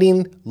 the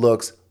bending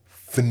looks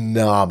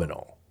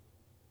phenomenal.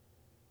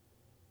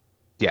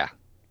 Yeah.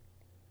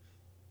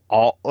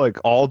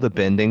 All the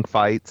bending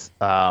fights,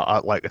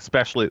 like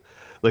especially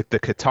like the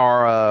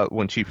Katara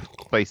when she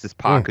faces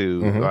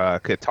Paku,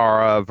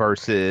 Katara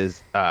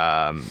versus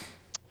Paku.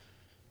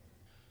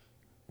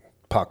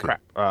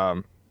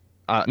 Zuko.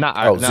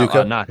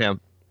 Not him,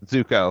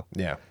 Zuko.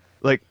 Yeah.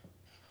 Like,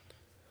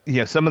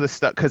 some of the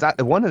stuff, because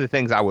one of the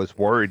things I was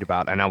worried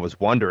about and I was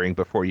wondering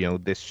before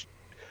this,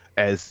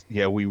 as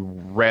we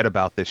read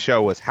about this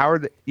show, was how are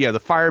the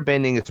fire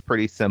bending is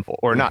pretty simple,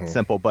 or not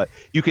simple, but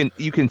you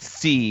can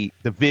see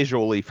the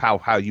visually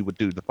how you would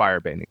do the fire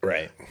bending,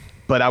 right?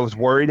 But I was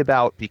worried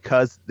about,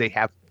 because they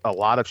have a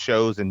lot of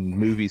shows and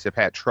movies have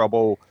had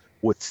trouble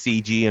with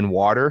CG and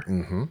water.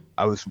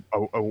 I was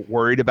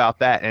worried about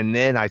that, and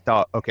then I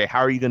thought, okay, how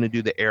are you going to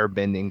do the air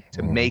bending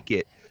to make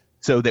it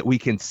so that we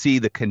can see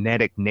the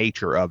kinetic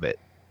nature of it?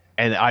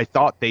 And I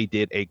thought they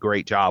did a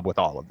great job with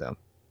all of them,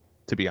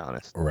 to be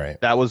honest. Right.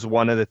 That was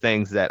one of the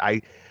things that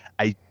I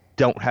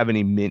don't have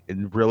any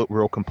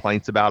real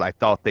complaints about. I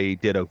thought they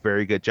did a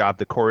very good job.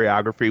 The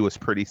choreography was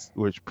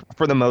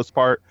for the most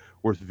part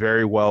was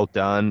very well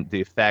done.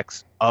 The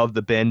effects of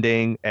the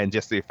bending and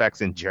just the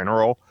effects in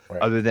general,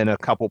 other than a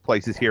couple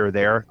places here or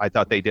there, I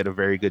thought they did a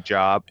very good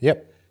job.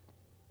 Yep.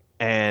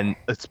 And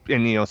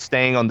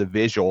staying on the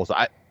visuals,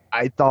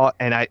 I thought,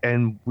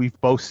 and we've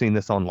both seen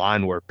this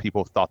online where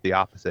people thought the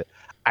opposite.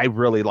 I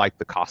really like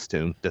the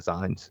costume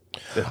designs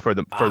for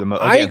the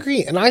I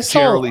agree, and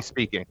generally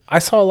speaking, I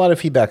saw a lot of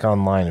feedback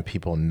online of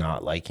people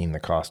not liking the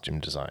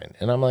costume design,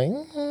 and I'm like,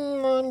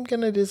 I'm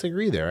gonna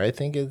disagree there. I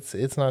think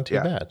it's not too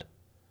bad.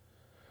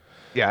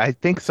 Yeah, I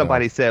think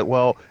somebody said,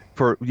 well,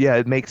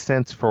 it makes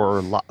sense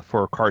for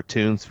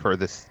cartoons for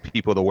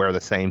people to wear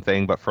the same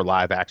thing, but for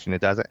live action it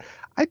doesn't.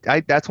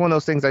 I that's one of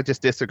those things I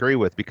just disagree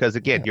with, because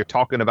again, you're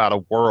talking about a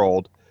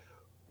world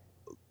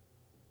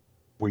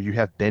where you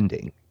have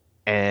bending.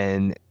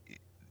 And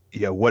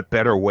what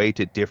better way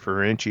to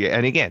differentiate?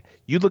 And again,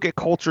 you look at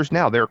cultures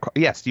now.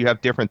 Yes, you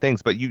have different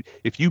things, but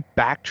if you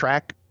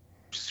backtrack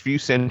a few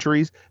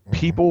centuries,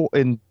 people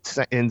in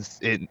certain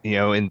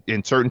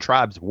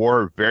tribes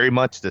wore very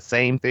much the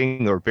same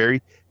thing or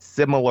very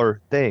similar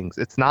things.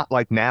 It's not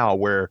like now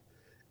where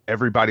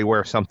everybody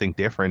wears something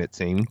different, it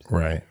seems.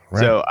 Right.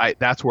 So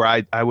that's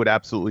where I would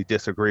absolutely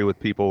disagree with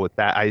people with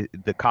that.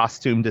 The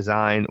costume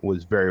design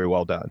was very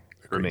well done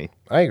for me.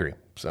 I agree.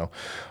 So.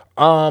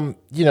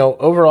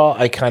 Overall,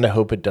 I kind of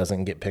hope it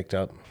doesn't get picked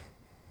up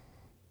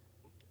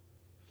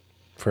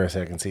for a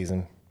second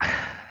season.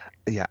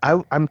 Yeah,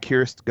 I'm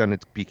going to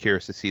be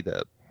curious to see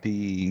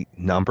the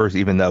numbers,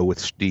 even though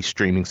with these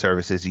streaming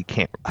services, you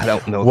can't. I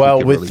don't know.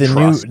 Well, with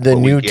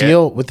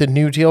the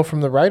new deal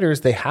from the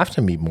writers, they have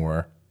to be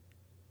more.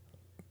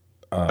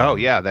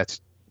 That's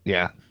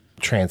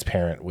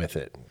transparent with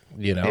it.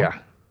 Yeah.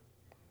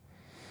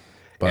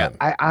 But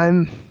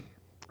I'm.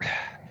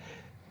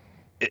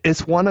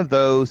 It's one of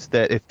those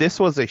that if this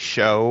was a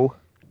show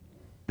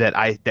that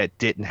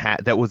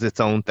was its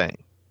own thing,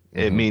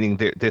 meaning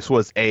this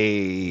was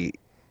a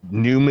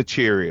new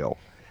material,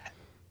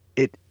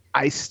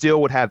 I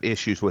still would have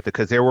issues with it,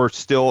 because there were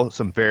still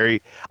some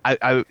very,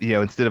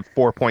 instead of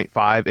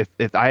 4.5,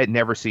 if I had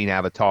never seen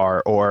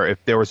Avatar, or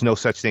if there was no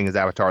such thing as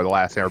Avatar the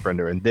Last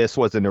Airbender, and this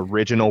was an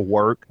original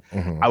work,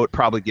 I would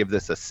probably give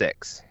this a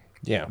 6.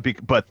 Yeah.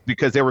 But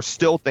because there were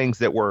still things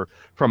that were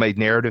from a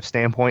narrative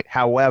standpoint.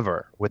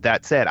 However, with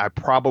that said, I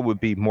probably would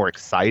be more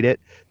excited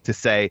to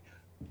say,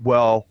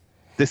 well,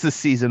 this is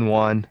season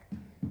 1.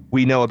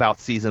 We know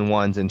about season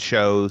 1s and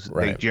shows.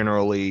 Right. They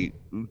generally,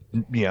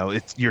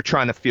 you're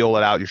trying to feel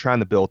it out. You're trying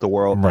to build the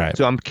world. Right.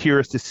 So I'm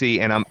curious to see,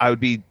 and I would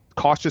be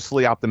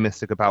cautiously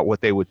optimistic about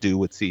what they would do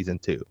with season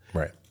 2.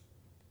 Right.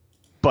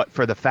 But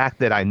for the fact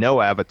that I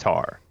know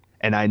Avatar,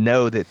 and I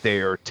know that they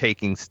are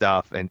taking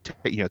stuff and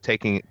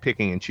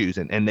picking and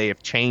choosing, and they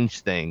have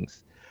changed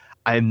things,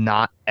 I'm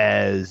not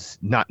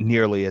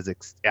nearly as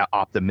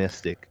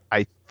optimistic.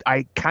 I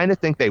kind of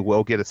think they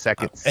will get a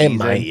second season. It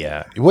might,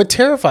 yeah. What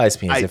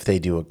terrifies me is if they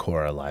do a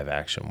Korra live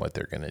action, what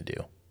they're going to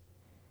do.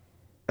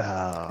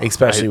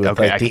 Especially with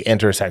the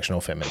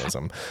intersectional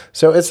feminism.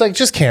 So it's like,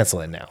 just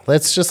cancel it now.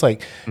 Let's just I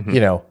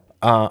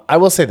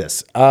will say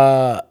this.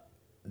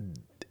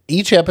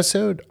 Each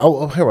episode.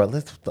 Here.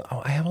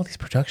 I have all these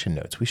production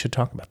notes. We should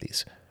talk about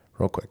these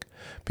real quick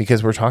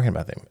because we're talking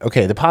about them.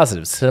 Okay, the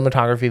positives: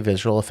 cinematography,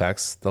 visual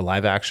effects. The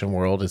live action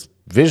world is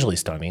visually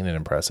stunning and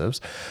impressive.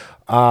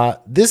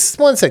 This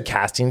one said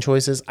casting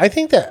choices. I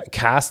think that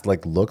cast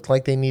looked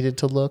like they needed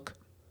to look,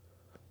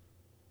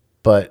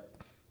 but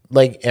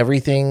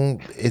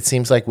everything, it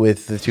seems like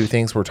with the two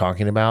things we're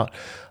talking about,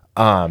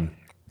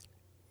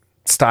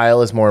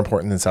 style is more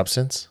important than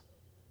substance.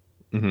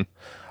 Mm-hmm.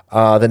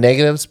 The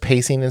negatives: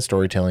 pacing and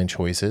storytelling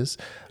choices.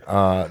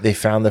 They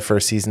found the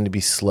first season to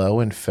be slow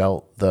and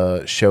felt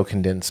the show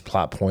condensed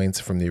plot points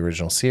from the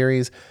original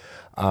series,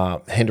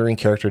 hindering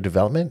character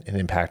development and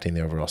impacting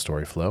the overall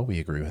story flow. We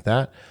agree with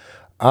that.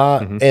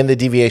 And the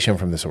deviation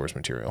from the source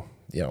material,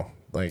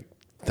 like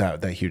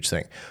that huge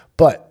thing.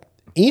 But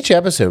each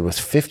episode was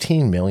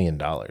 $15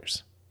 million.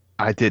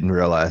 I didn't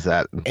realize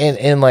that.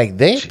 And like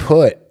they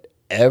put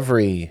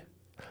every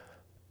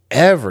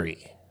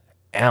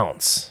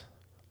ounce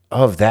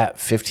of that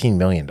 $15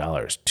 million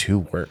to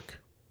work.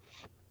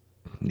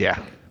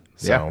 Yeah.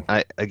 So,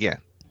 yeah.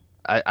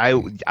 I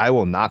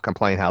will not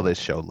complain how this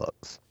show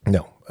looks.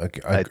 No.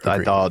 I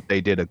thought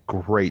they did a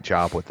great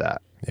job with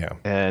that. Yeah.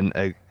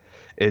 And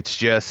it's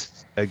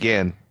just,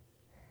 again,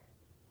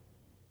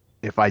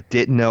 if I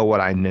didn't know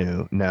what I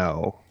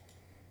know,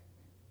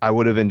 I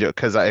would have enjoyed,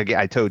 because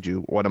I told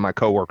you, one of my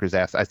coworkers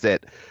asked, I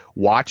said,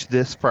 watch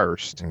this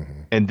first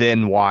and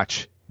then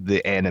watch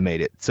the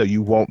animated, so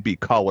you won't be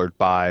colored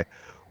by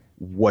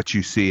what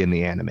you see in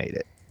the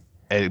animated,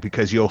 and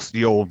because you'll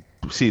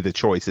see the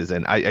choices.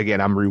 And I'm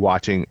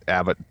rewatching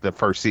the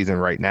first season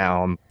right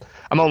now.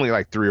 I'm only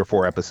like 3 or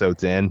 4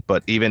 episodes in,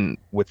 but even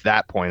with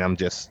that point, I'm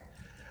just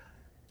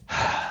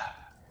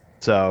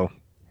so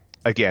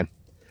again,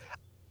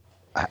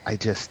 I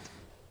just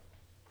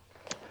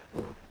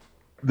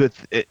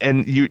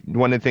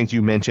one of the things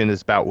you mentioned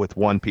is about with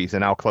One Piece,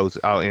 and I'll close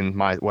out in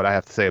what I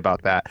have to say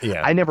about that.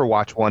 Yeah. I never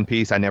watched One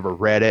Piece. I never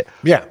read it.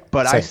 Yeah.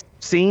 But same. I've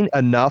seen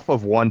enough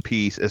of One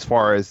Piece as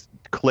far as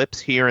clips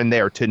here and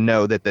there to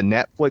know that the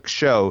Netflix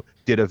show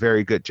did a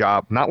very good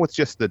job, not with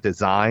just the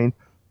design,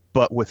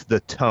 but with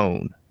the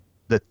tone.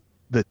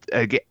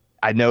 Again,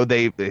 I know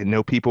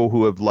people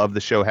who have loved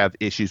the show have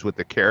issues with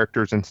the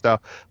characters and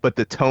stuff, but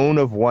the tone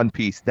of One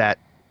Piece, that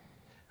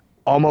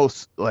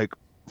almost like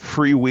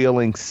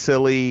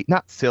freewheeling,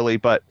 not silly,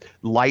 but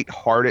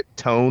light-hearted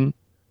tone,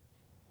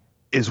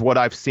 is what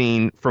I've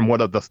seen from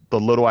what of the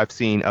little I've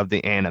seen of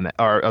the anime.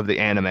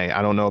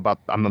 I don't know about.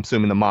 I'm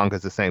assuming the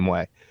manga's the same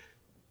way.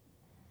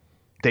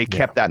 They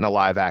kept that in a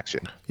live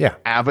action. Yeah.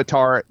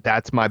 Avatar,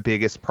 that's my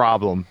biggest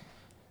problem.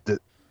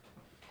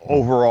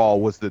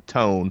 Overall was the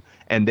tone,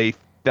 and they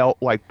felt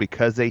like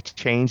because they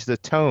changed the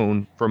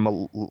tone from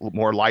a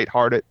more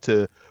lighthearted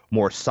to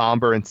more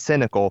somber and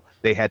cynical,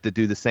 they had to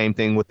do the same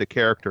thing with the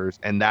characters,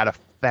 and that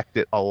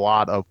affected a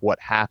lot of what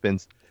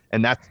happens,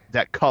 and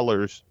that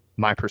colors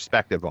my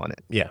perspective on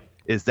it. Yeah.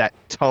 Is that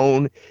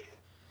tone.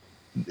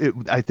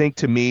 I think,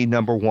 to me,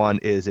 number one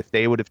is if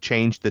they would have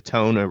changed the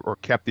tone or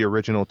kept the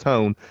original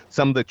tone,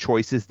 some of the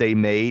choices they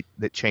made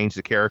that changed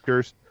the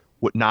characters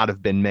would not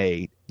have been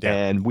made. Yeah.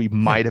 And we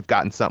might have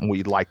gotten something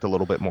we liked a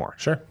little bit more.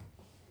 Sure.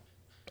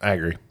 I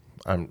agree.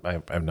 I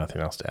have nothing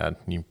else to add.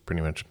 You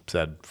pretty much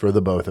said for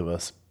the both of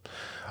us.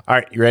 All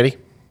right. You ready?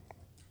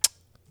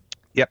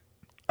 Yep.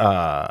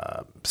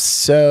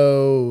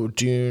 So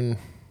Dune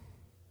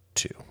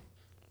 2.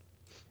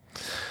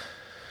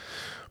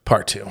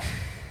 Part 2.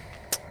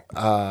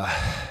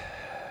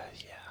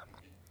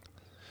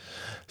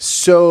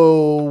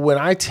 So when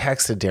I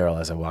texted Darryl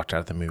as I walked out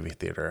of the movie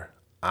theater,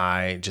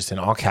 I just in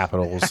all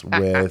capitals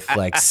with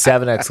like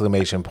 7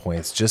 exclamation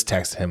points just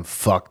texted him,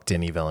 fuck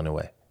Denis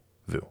Villeneuve.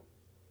 Vu.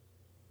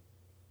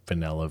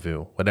 Vanilla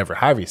Vu. Whatever,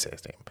 however you say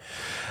his name.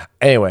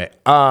 Anyway,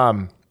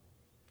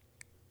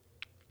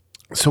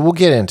 so we'll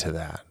get into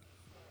that.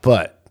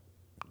 But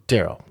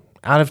Darryl,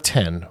 out of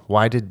 10,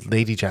 why did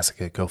Lady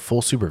Jessica go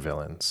full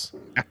supervillains?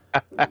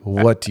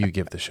 What do you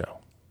give the show?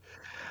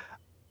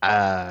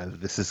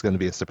 This is going to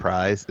be a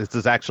surprise. This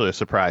is actually a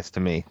surprise to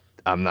me.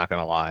 I'm not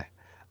going to lie.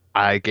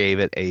 I gave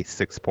it a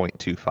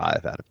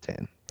 6.25 out of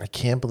 10. I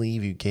can't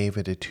believe you gave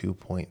it a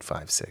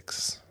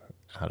 2.56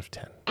 out of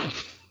 10.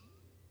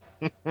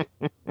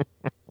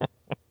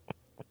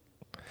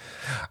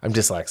 I'm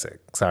dyslexic.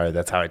 Sorry,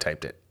 that's how I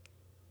typed it.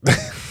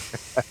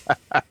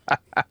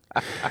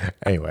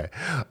 Anyway,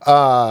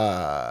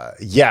 we're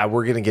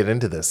going to get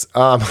into this.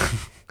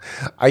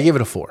 I gave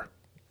it a 4.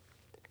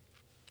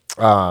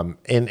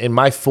 And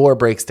my 4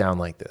 breaks down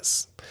like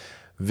this.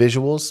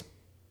 Visuals,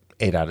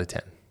 8 out of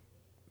 10.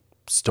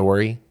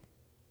 Story,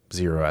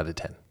 0 out of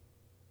 10.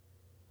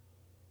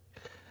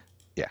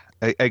 Yeah.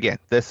 Again,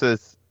 this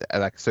is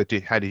like, so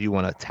how do you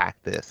want to attack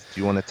this?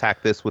 Do you want to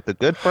attack this with the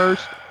good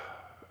first?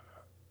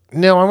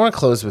 No, I want to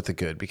close with the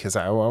good because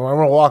I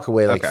want to walk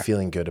away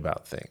feeling good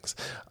about things.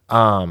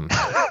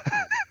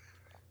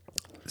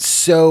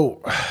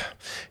 So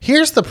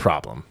here's the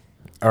problem.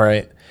 All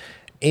right.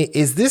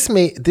 Is this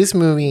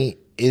movie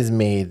is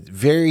made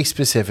very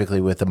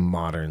specifically with a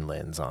modern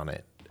lens on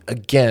it.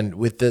 Again,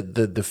 with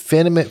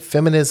the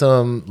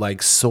feminism,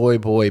 like soy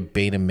boy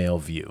beta male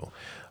view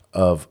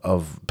of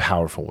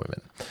powerful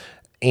women.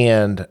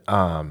 And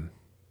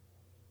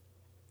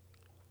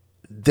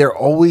they're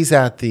always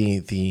at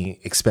the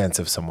expense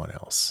of someone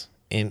else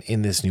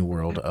in this new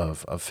world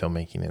of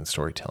filmmaking and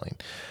storytelling,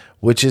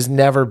 which has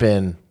never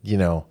been,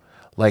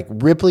 like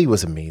Ripley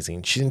was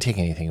amazing. She didn't take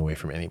anything away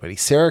from anybody.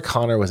 Sarah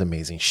Connor was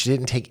amazing. She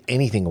didn't take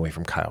anything away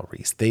from Kyle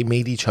Reese. They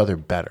made each other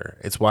better.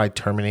 It's why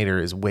Terminator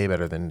is way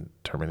better than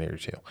Terminator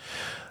 2.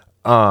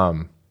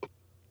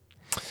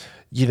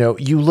 you know,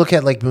 you look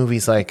at like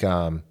movies like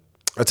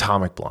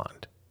Atomic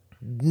Blonde.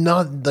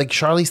 Not like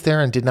Charlize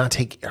Theron did not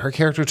take her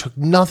character took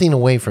nothing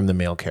away from the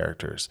male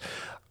characters.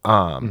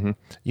 You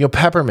know,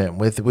 Peppermint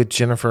with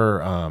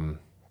Jennifer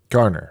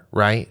Garner,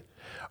 right?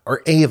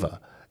 Or Ava.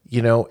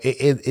 You know,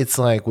 it's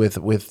like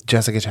with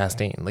Jessica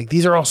Chastain. Like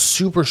these are all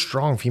super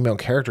strong female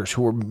characters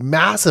who were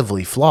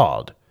massively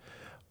flawed,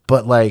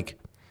 but like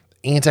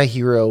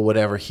anti-hero,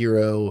 whatever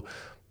hero,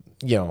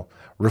 you know,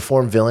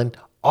 reform villain,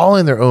 all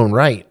in their own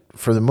right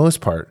for the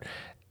most part.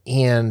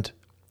 And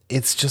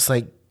it's just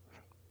like,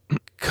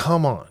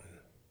 come on.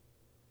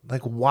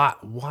 Like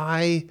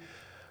why?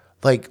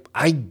 Like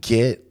I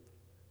get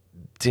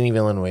Denis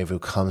Villeneuve, who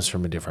comes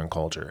from a different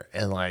culture,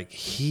 and like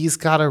he's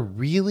got a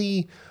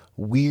really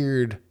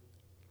weird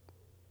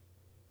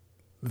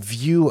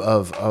view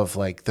of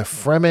like the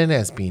Fremen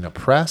as being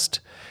oppressed.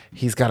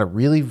 He's got a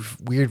really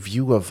weird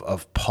view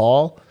of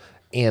Paul,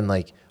 and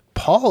like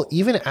Paul,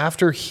 even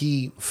after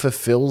he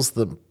fulfills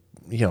the,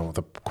 you know,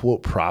 the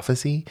quote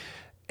prophecy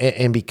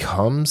and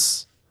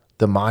becomes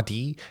the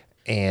Mahdi,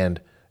 and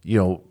you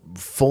know,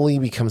 fully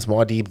becomes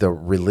Mahdi, the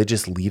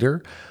religious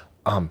leader,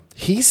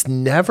 he's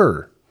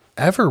never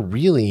ever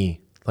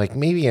really, like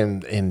maybe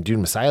in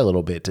Dune Messiah a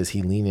little bit, does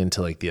he lean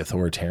into like the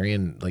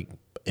authoritarian like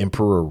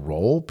emperor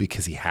role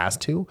because he has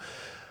to,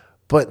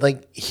 but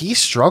like he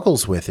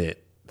struggles with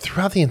it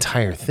throughout the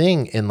entire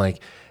thing, and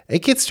like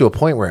it gets to a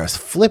point where a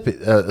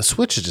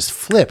switch is just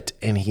flipped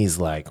and he's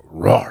like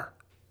roar.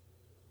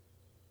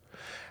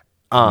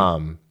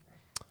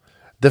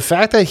 The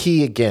fact that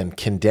he again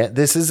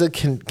this is a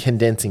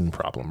condensing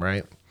problem,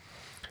 right?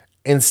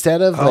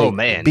 Instead of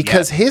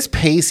because his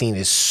pacing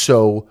is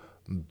so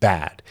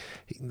bad.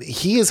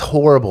 He is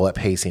horrible at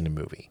pacing a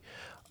movie.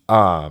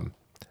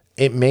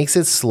 It makes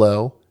it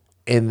slow,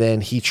 and then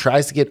he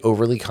tries to get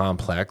overly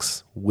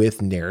complex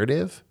with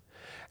narrative,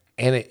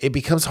 and it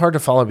becomes hard to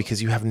follow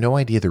because you have no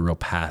idea the real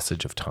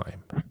passage of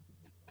time.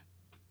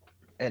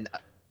 And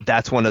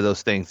that's one of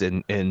those things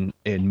in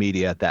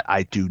media that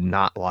I do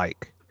not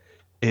like,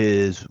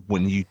 is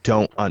when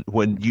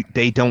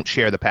they don't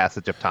share the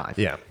passage of time.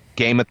 Yeah.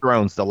 Game of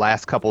Thrones, the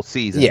last couple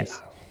seasons. Yeah.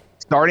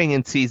 Starting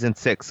in season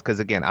 6, because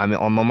again, I'm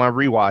on my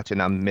rewatch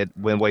and I'm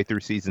midway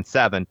through season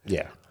 7.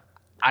 Yeah.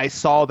 I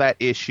saw that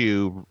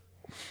issue,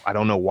 I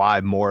don't know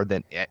why, more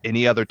than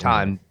any other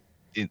time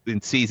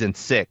in season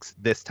 6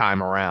 this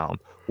time around,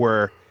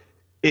 where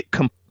it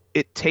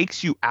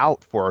takes you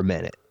out for a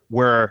minute,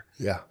 where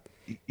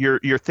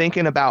you're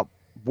thinking about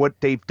what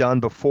they've done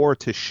before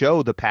to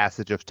show the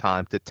passage of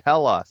time, to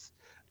tell us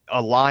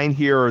a line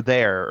here or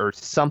there or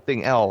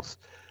something else.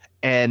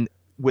 And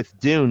with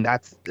Dune,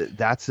 that's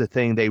the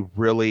thing they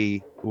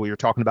really, when you're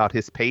talking about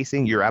his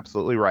pacing, you're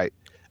absolutely right.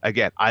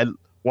 Again,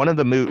 one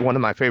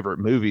of my favorite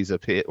movies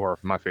of his, I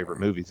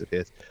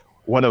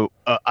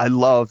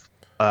love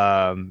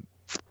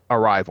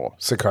Arrival.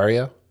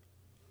 Sicario.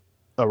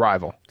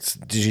 Arrival.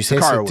 Did you say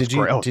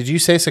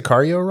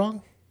Sicario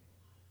wrong?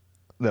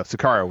 No,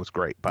 Sicario was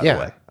great, by the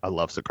way. I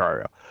love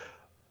Sicario.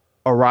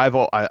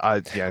 Arrival,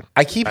 I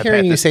keep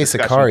hearing you say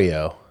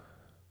Sicario.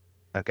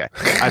 Okay.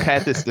 I've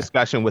had this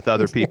discussion with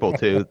other people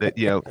too, that,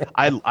 you know,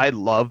 I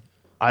love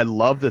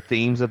the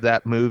themes of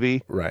that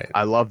movie. Right.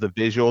 I love the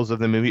visuals of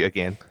the movie.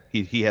 Again,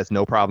 he has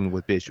no problem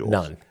with visuals.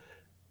 None.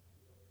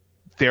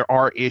 There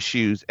are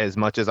issues, as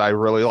much as I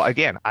really,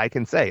 again, I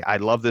can say I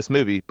love this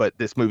movie, but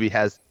this movie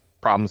has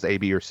problems A,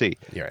 B, or C.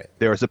 You're right.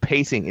 There is a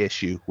pacing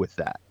issue with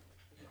that.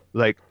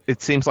 Like,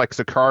 it seems like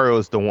Sicario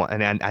is the one,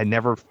 and I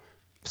never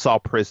saw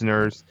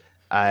Prisoners.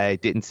 I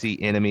didn't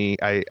see Enemy.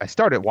 I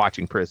started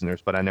watching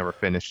Prisoners, but I never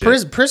finished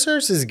it.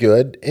 Prisoners is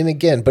good, and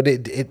again, but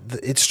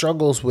it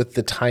struggles with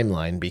the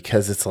timeline,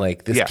 because it's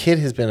like this kid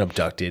has been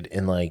abducted,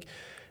 and like,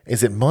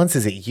 is it months?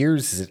 Is it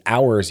years? Is it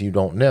hours? You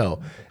don't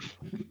know.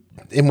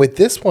 And with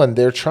this one,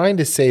 they're trying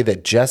to say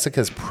that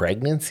Jessica's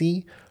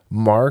pregnancy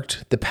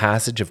marked the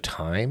passage of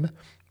time,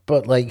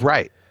 but like,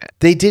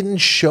 they didn't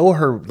show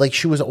her, like,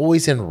 she was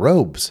always in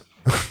robes.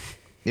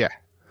 Yeah.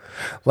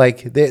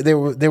 Like there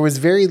was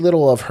very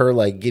little of her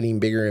like getting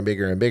bigger and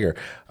bigger and bigger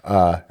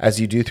as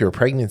you do through a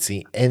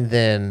pregnancy, and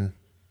then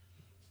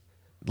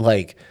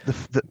like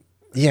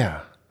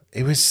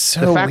it was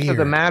so the fact weird. of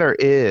the matter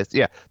is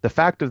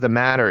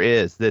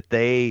that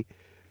they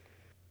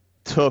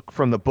took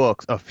from the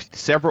books of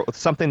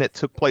something that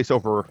took place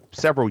over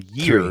several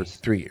years,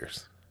 3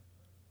 years,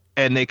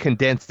 and they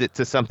condensed it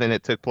to something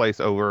that took place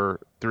over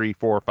 3,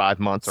 4, 5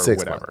 months or 6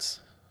 whatever. months.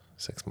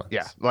 6 months.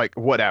 Yeah, like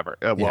whatever.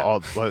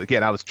 Well,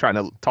 again, I was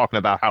talking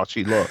about how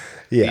she looked.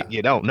 Yeah,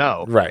 you don't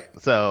know, right?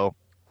 So,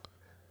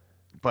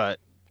 but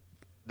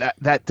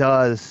that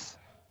does,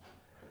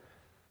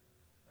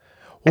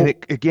 and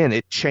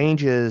it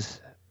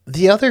changes.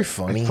 The other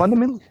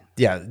fundamentally.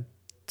 Yeah,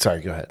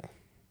 sorry. Go ahead.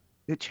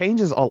 It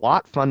changes a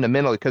lot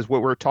fundamentally, because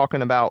what we're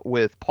talking about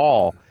with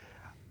Paul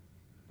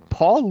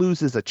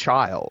loses a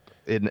child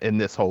in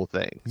this whole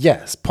thing.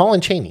 Yes, Paul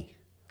and Chaney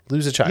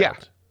lose a child. Yeah,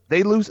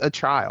 they lose a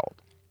child.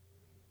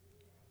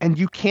 And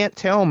you can't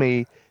tell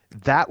me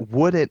that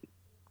wouldn't,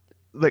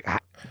 like,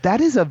 that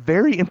is a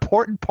very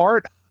important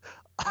part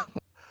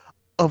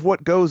of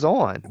what goes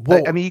on.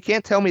 Well, I mean, you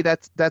can't tell me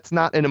that's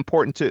not an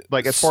important to,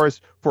 like, as far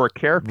as for a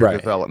character right.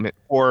 development,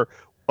 or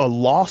a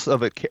loss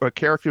of a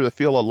character to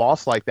feel a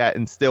loss like that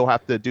and still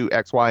have to do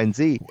X, Y, and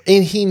Z.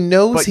 And he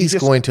knows But he's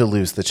going to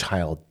lose the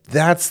child.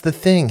 That's the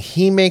thing.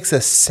 He makes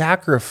a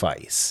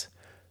sacrifice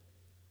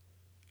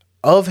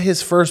of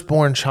his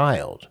firstborn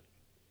child.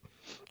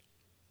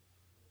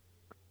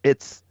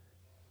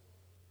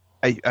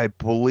 I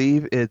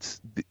believe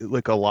it's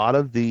like a lot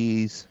of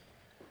these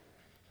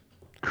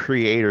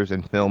creators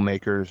and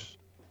filmmakers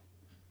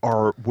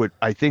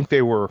I think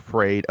they were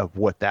afraid of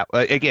what that,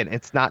 again,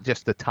 it's not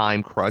just the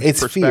time crunch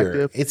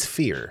perspective. It's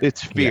fear.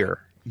 It's fear.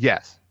 Yeah.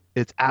 Yes.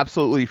 It's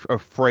absolutely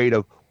afraid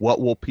of what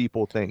will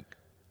people think.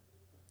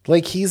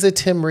 Like he's a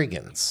Tim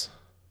Riggins.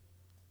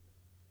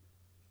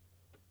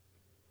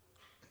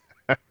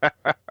 I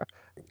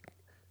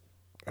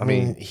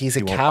mean, he's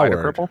a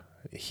coward.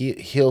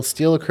 He'll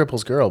steal a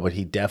cripple's girl, but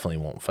he definitely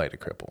won't fight a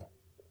cripple.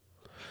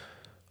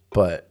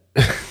 But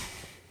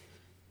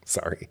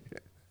sorry.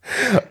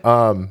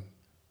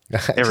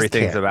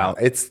 Everything's about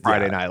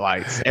Friday Night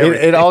Lights.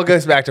 It all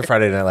goes back to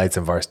Friday Night Lights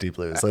and Varsity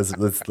Blues.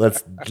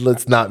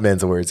 Let's not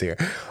mince words here.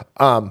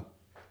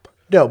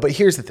 No, but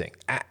here's the thing.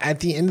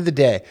 At the end of the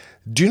day,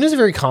 Dune is a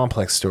very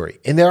complex story,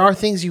 and there are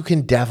things you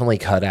can definitely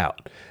cut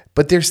out.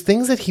 But there's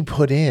things that he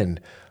put in,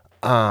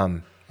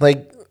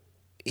 like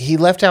he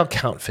left out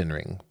Count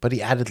Finring, but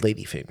he added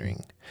Lady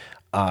Finring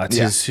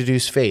to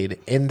seduce Fade,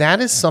 and that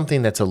is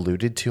something that's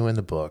alluded to in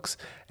the books,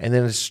 and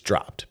then it's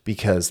dropped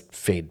because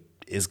Fade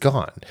is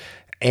gone.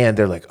 And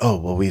they're like, oh,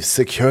 well, we've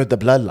secured the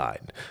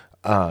bloodline.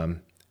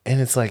 And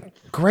it's like,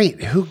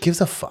 great. Who gives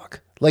a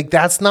fuck? Like,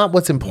 that's not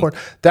what's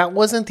important. That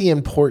wasn't the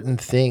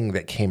important thing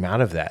that came out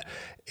of that.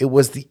 It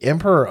was the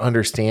Emperor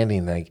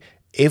understanding, like,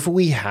 if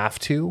we have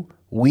to,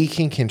 we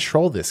can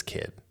control this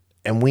kid.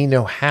 And we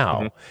know how.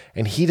 Mm-hmm.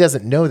 And he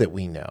doesn't know that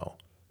we know.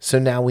 So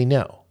now we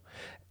know.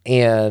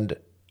 And,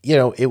 you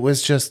know, it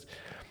was just...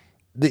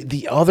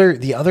 The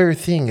other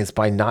thing is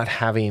by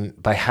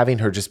having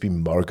her just be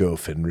Margot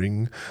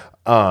Finring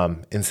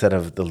instead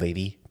of the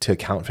lady to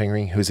Count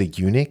Finring, who's a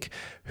eunuch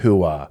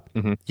who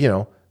you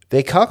know,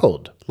 they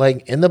cuckold.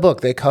 Like in the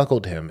book, they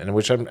cuckold him, and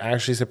which I'm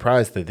actually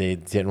surprised that they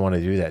didn't want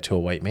to do that to a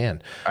white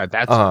man.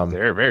 That's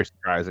very, very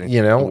surprising.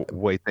 You know, the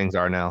way things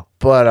are now.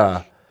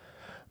 But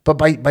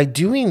by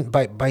doing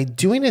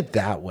it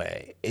that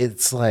way,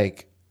 it's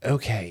like,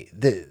 okay,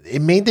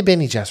 it made the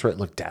Bene Gesserit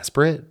look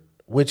desperate,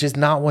 which is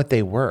not what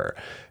they were,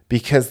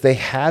 because they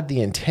had the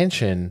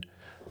intention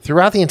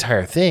throughout the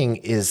entire thing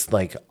is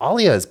like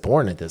Alia is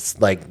born at this,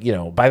 like, you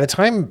know, by the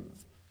time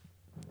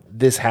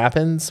this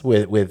happens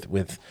with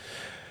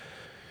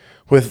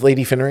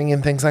Lady Finring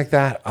and things like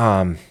that,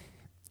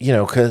 you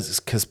know,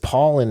 because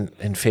Paul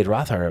and Fade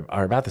Roth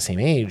are about the same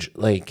age,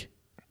 like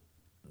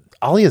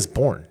Alia's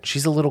born.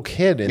 She's a little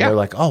kid, and they're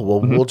like, oh,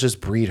 well, we'll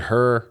just breed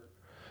her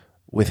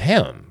with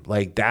him.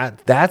 Like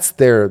that's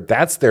their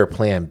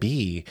plan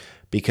B.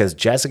 Because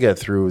Jessica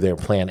threw their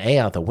plan A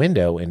out the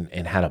window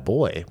and had a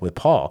boy with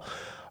Paul.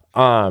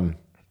 But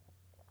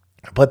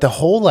the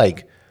whole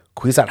like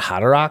Kwisatz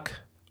Haderach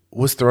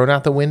was thrown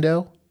out the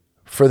window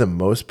for the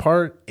most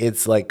part.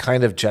 It's like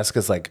kind of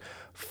Jessica's like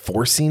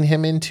forcing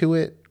him into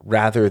it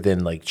rather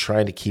than like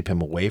trying to keep him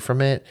away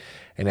from it.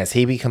 And as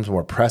he becomes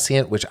more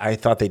prescient, which I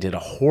thought they did a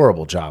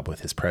horrible job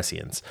with his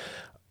prescience.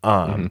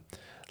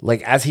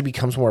 Like as he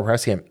becomes more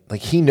prescient,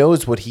 like he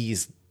knows what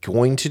he's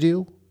going to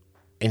do.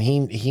 And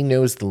he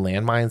knows the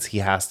landmines he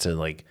has to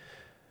like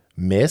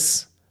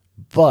miss,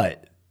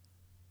 but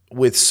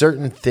with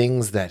certain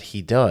things that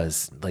he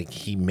does, like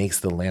he makes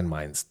the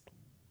landmines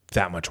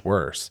that much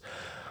worse.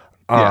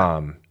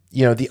 You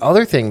know, the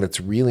other thing that's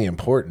really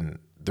important,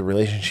 the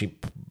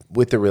relationship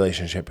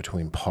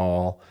between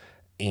Paul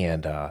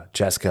and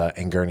Jessica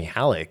and Gurney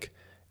Halleck,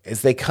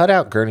 is they cut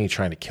out Gurney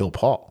trying to kill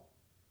Paul,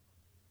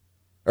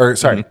 or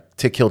sorry,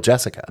 to kill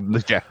Jessica.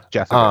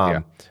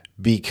 Jessica,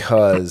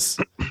 because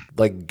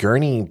like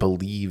Gurney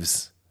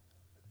believes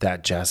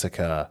that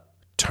Jessica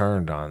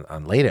turned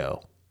on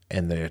Leto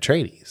and the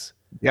Atreides.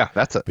 Yeah,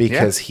 that's it.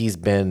 Because he's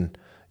been,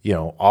 you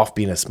know, off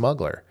being a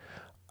smuggler.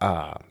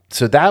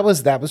 So that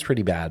was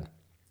pretty bad.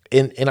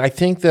 And I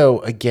think though,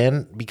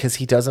 again, because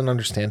he doesn't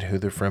understand who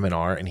the Fremen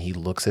are and he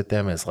looks at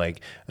them as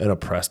like an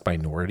oppressed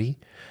minority,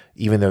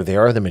 even though they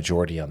are the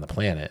majority on the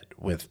planet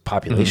with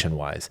population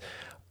wise,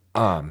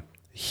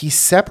 he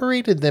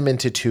separated them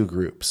into two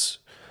groups.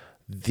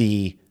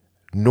 The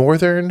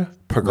Northern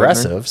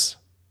progressives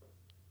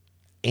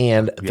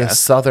and the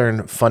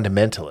Southern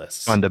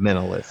fundamentalists.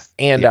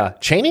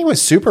 And Chaney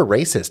was super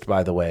racist,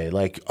 by the way.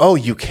 Like, oh,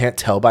 you can't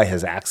tell by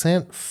his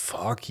accent?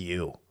 Fuck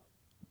you.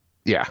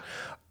 Yeah.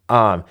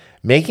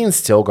 Making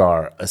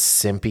Stilgar a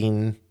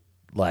simping,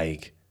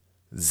 like,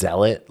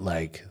 zealot,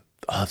 like,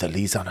 oh, the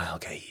Lisan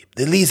al-Gaib.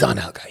 The Lisan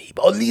al-Gaib.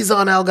 Oh,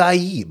 Lisan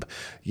al-Gaib.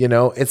 You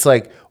know, it's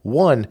like,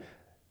 one...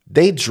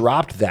 They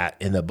dropped that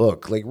in the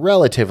book like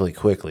relatively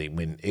quickly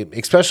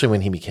especially when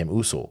he became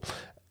Usul.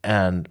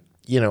 And,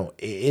 you know,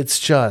 it's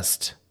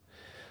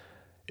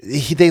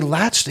he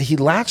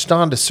latched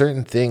on to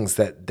certain things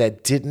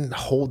that didn't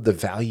hold the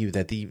value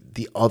that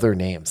the other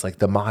names, like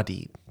the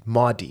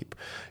Maudib,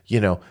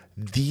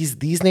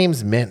 these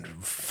names meant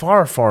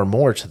far, far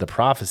more to the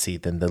prophecy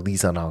than the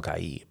Lisan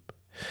al-Gaib.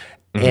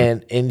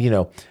 And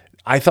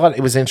I thought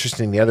it was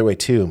interesting the other way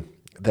too,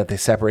 that they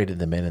separated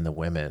the men and the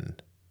women,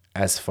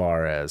 as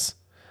far as,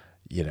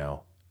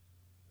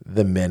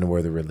 the men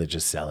were the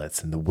religious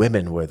zealots and the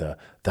women were the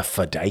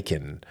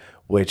Fadaikin,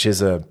 which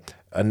is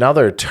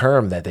another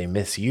term that they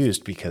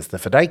misused, because the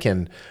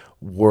Fadaikin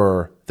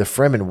were the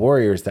Fremen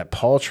warriors that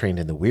Paul trained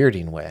in the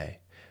Weirding Way.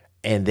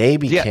 And they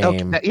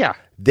became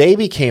they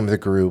became the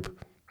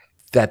group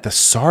that the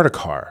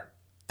Sardaukar,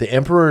 the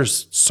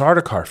Emperor's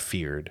Sardaukar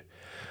feared.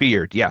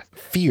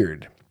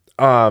 Feared.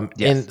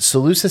 And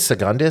Seleucus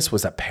Secundus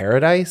was a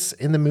paradise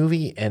in the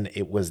movie, and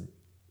it was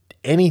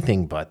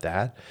anything but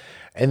that.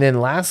 And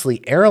then lastly,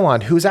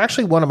 Arelon, who's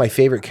actually one of my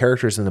favorite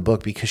characters in the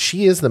book, because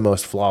she is the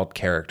most flawed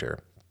character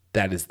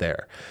that is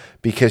there,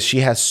 because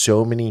she has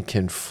so many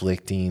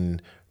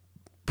conflicting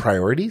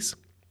priorities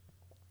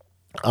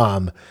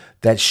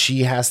that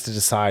she has to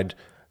decide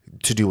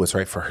to do what's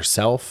right for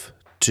herself,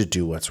 to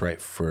do what's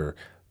right for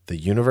the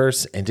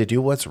universe, and to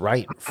do what's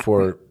right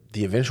for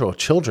the eventual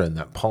children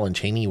that Paul and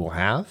Cheney will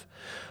have.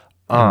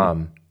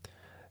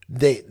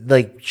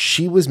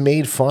 She was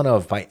made fun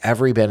of by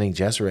every Bene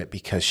Gesserit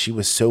because she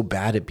was so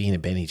bad at being a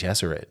Bene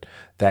Gesserit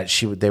that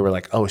they were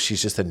like, oh,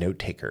 she's just a note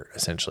taker,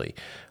 essentially.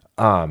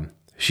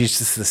 She's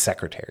just the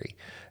secretary.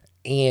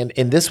 And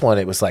in this one,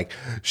 it was like,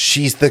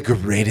 she's the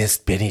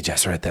greatest Bene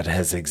Gesserit that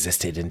has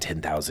existed in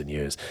 10,000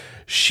 years.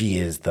 She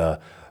is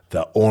the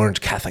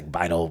orange Catholic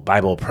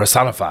Bible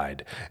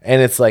personified.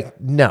 And it's like,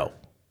 no,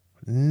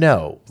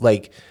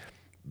 like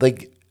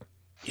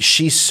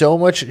she's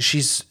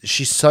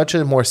such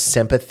a more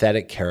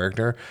sympathetic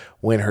character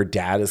when her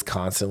dad is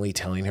constantly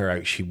telling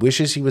her she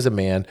wishes he was a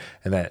man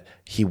and that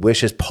he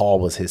wishes Paul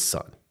was his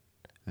son.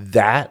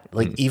 That,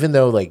 even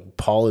though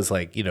Paul is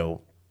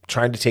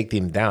trying to take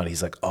them down,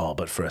 he's like, oh,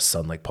 but for a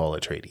son like Paul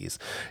Atreides,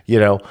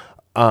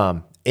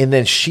 and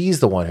then she's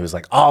the one who's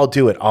like, I'll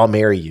do it, I'll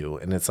marry you.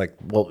 And it's like,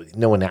 well,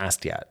 no one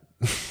asked yet.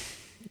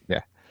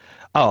 Yeah.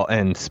 Oh,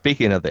 and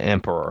speaking of the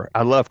Emperor,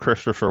 I love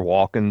Christopher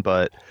Walken,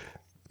 but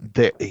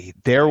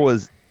there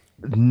was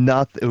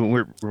nothing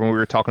when we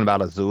were talking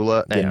about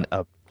Azula and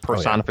a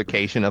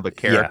personification of a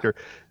character.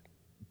 Yeah.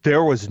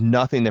 There was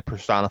nothing that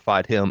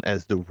personified him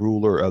as the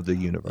ruler of the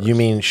universe. You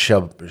mean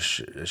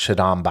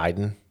Shaddam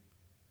Biden?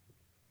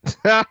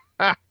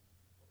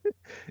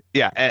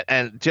 Yeah,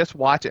 and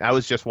I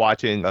was just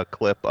watching a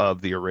clip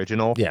of the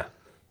original. Yeah.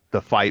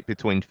 The fight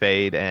between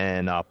Fade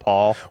and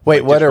Paul.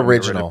 Wait, what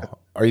original?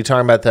 Are you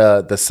talking about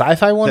the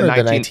sci-fi one or the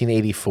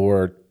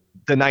 1984?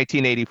 The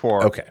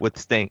 1984 okay. with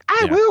Sting.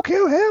 I will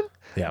kill him.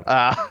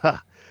 Yeah.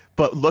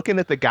 But looking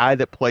at the guy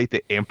that played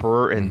the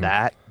Emperor in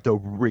that, the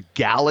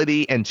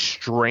regality and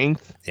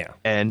strength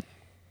and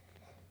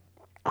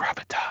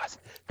gravitas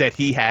that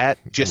he had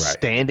just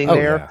standing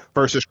there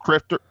versus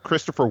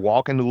Christopher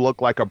Walken, who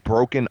looked like a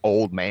broken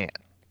old man.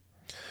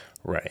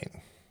 Right.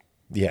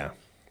 Yeah.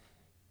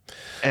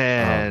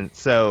 And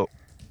so,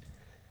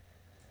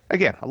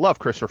 again, I love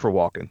Christopher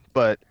Walken,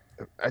 but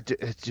I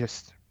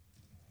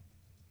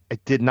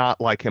did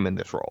not like him in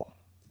this role,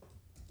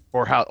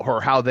 or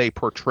how they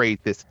portrayed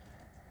this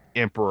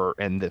Emperor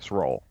in this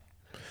role.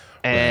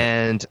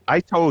 And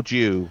I told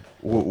you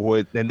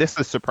and this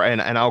is surprise,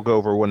 and I'll go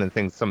over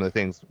some of the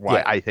things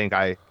why I think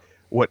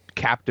what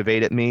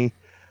captivated me.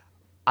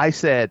 I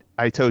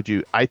told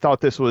you, I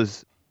thought this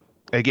was,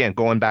 again,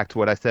 going back to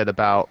what I said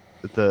about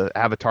the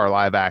Avatar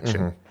live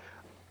action.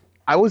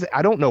 I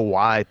don't know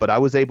why, but I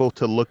was able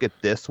to look at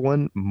this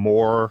one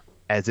more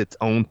as its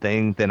own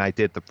thing than I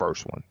did the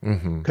first one.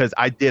 Because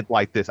I did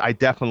like this. I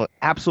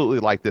absolutely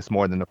like this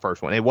more than the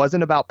first one. It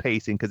wasn't about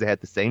pacing, because it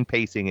had the same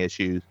pacing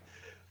issues.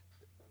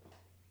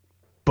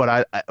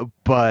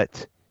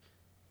 But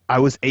I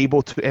was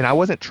able to, and I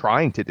wasn't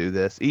trying to do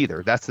this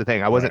either. That's the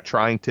thing. I wasn't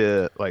trying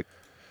to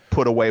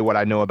put away what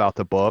I know about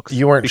the books.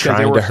 You weren't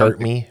trying to hurt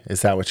me.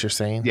 Is that what you're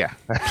saying? Yeah.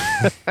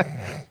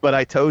 But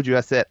I told you,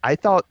 I said, I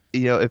thought,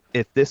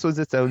 if this was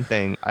its own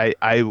thing,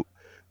 I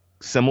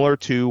similar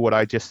to what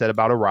I just said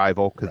about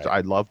Arrival, because I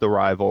loved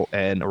Arrival,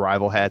 and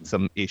Arrival had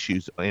some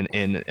issues in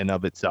and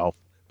of itself,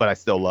 but I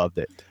still loved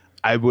it.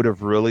 I would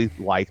have really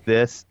liked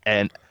this,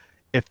 and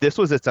if this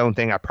was its own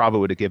thing, I probably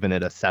would have given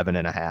it a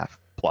 7.5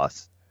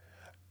 plus.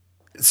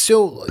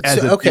 So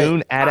as a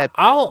Dune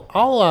I'll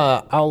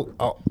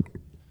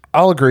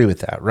agree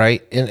with that,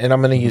 right? And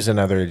I'm going to use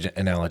another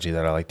analogy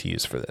that I like to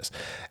use for this.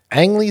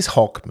 Ang Lee's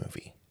Hulk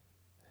movie.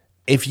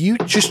 If you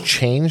just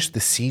change the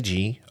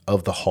CG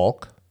of the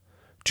Hulk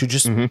to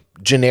just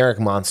generic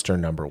monster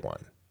number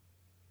one,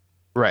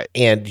 right?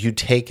 And you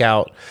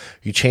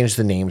change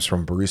the names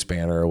from Bruce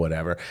Banner or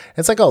whatever.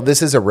 It's like, oh,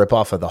 this is a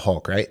ripoff of the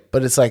Hulk, right?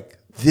 But it's like,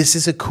 this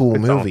is a cool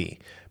movie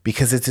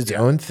because it's its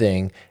own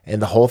thing.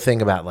 And the whole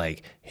thing about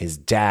like his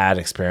dad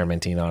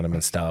experimenting on him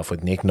and stuff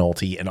with Nick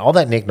Nolte and all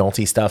that Nick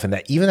Nolte stuff, and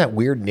that even that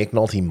weird Nick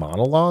Nolte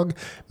monologue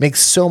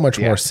makes so much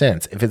more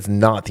sense if it's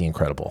not the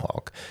Incredible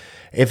Hulk.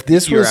 If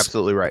this You're was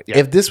absolutely right. Yeah.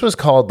 If this was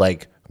called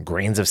like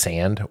Grains of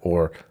Sand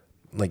or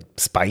like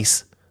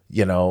Spice,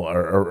 you know,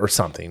 or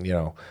something, you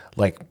know,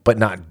 like, but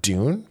not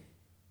Dune.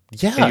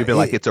 Yeah, and you'd be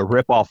like, it's a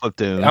ripoff of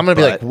Dune. I'm gonna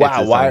be like,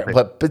 wow, why?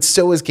 But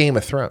so is Game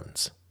of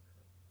Thrones.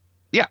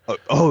 Yeah.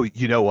 Oh,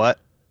 you know what?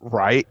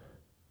 Right.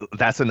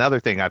 That's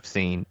another thing I've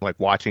seen, like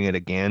watching it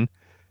again,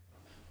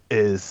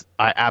 is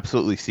I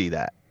absolutely see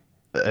that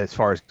as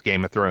far as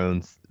Game of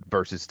Thrones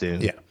versus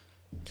Dune.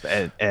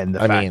 Yeah. And the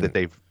fact that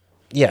they've.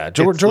 Yeah.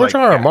 George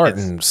R.R.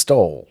 Martin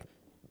stole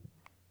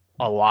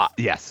a lot.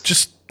 Yes.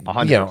 Just,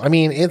 100%. you know, I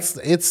mean,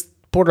 it's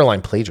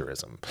borderline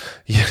plagiarism,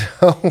 you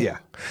know? Yeah.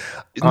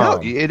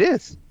 No, it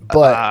is.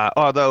 But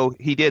although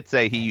he did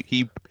say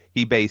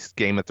he based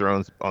Game of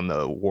Thrones on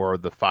the War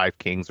of the Five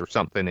Kings or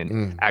something,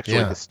 and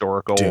actually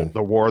historical, Dune.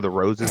 The War of the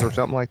Roses or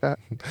something like that.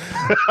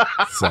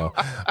 So,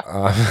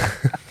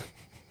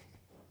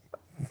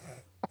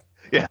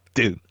 yeah,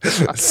 Dune.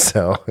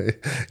 So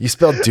you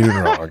spelled Dune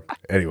wrong.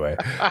 Anyway,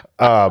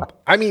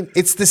 I mean,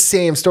 it's the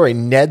same story.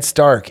 Ned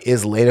Stark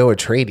is Leto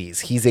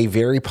Atreides. He's a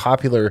very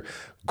popular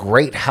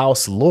Great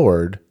House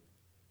Lord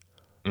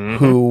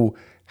who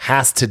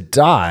has to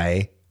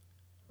die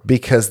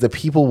because the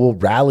people will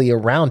rally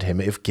around him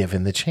if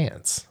given the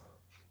chance.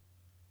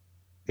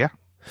 Yeah.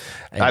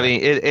 Anyway. I mean,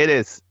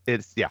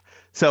 it's yeah.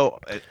 So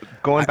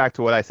going back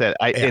to what I said,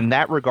 in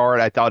that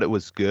regard, I thought it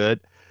was good,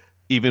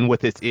 even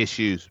with its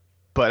issues.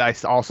 But I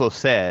also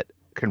said,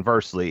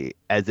 conversely,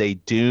 as a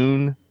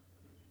Dune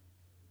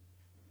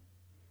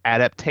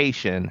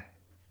adaptation,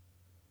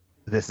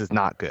 this is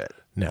not good.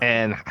 No.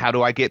 And how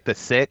do I get the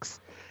 6?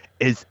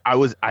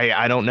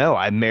 I don't know.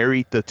 I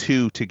married the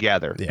two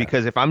together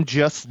because if I'm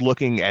just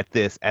looking at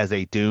this as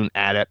a Dune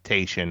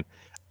adaptation,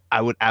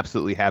 I would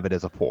absolutely have it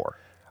as a 4.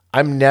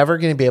 I'm never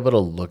going to be able to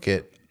look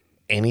at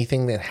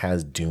anything that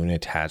has Dune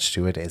attached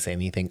to it as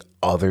anything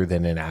other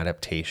than an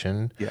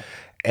adaptation. Yeah.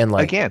 And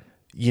like, again,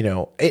 you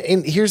know,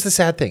 and here's the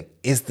sad thing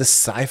is the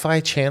Sci-Fi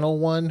Channel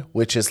one,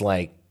 which is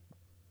like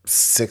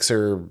 6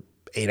 or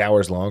 8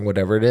 hours long,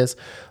 whatever it is.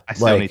 I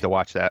still need to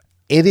watch that.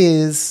 It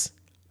is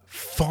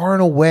far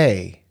and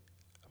away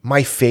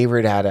my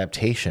favorite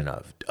adaptation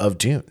of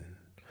Dune.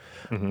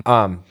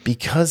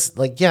 Because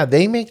like, yeah,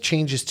 they make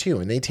changes too,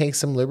 and they take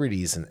some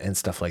liberties and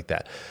stuff like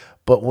that.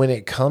 But when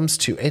it comes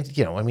to, and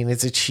you know, I mean,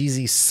 it's a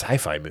cheesy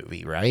sci-fi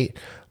movie, right?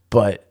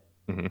 But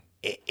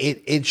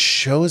it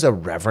shows a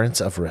reverence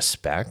of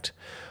respect,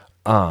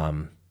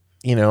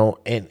 you know,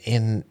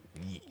 and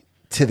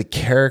to the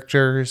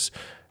characters,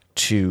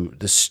 to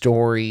the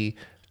story,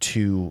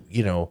 to,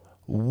 you know,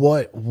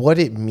 what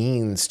it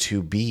means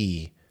to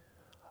be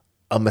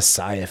a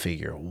Messiah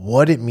figure,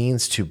 what it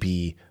means to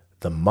be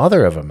the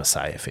mother of a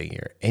Messiah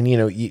figure. And, you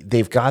know,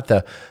 they've got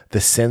the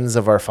sins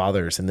of our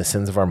fathers and the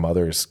sins of our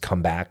mothers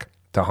come back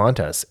to haunt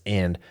us.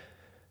 And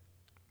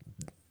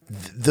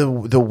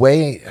the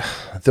way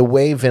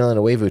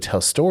Villeneuve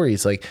tells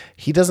stories, like,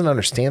 he doesn't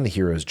understand the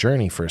hero's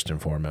journey first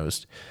and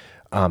foremost,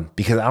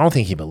 because I don't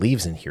think he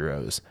believes in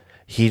heroes.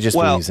 He just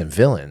believes in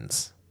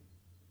villains.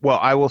 Well,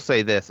 I will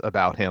say this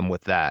about him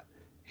with that.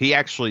 He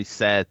actually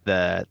said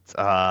that,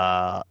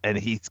 and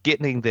he's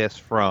getting this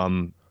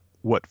from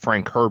what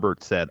Frank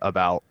Herbert said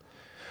about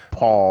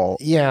Paul.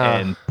 Yeah.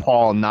 And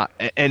Paul not.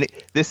 And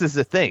this is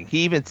the thing. He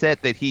even said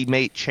that he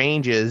made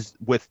changes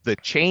with the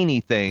Cheney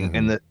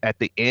thing at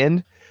the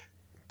end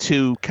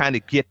to kind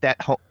of get that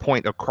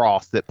point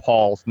across that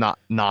Paul's not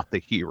the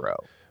hero,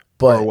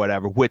 or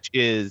whatever. Which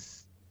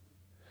is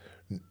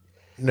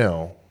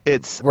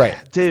it's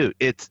right, dude.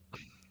 It's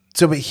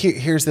so. But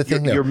here's the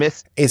thing, though.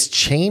 Is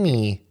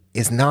Cheney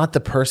is not the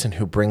person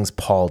who brings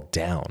Paul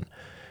down.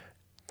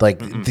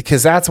 Like,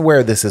 because that's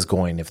where this is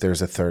going. If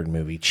there's a third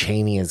movie,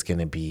 Cheney is going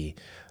to be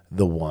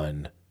the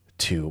one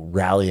to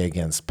rally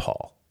against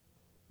Paul,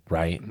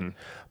 right?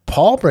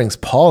 Paul brings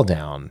Paul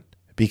down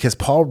because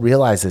Paul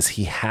realizes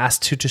he has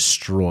to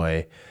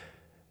destroy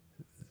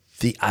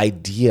the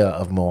idea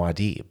of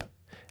Muad'Dib,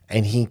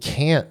 and he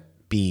can't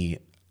be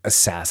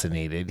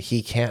assassinated.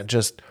 He can't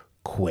just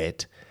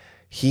quit.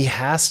 He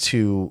has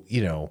to,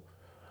 you know,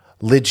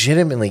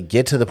 legitimately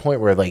get to the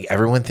point where like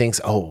everyone thinks,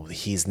 oh,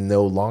 he's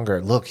no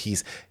longer, look,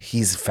 he's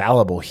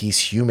fallible, he's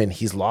human,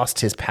 he's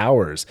lost his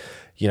powers.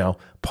 You know,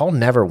 Paul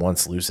never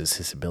once loses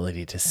his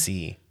ability to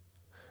see,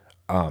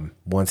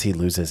 once he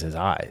loses his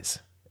eyes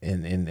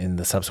in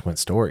the subsequent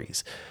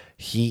stories.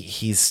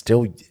 He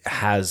still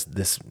has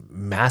this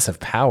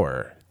massive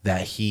power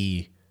that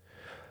he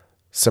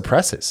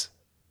suppresses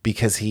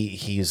because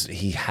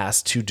he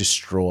has to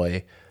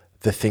destroy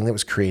the thing that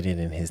was created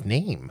in his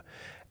name.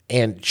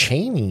 And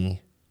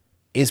Cheney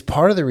is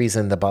part of the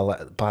reason the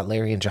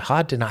Butlerian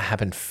Jihad did not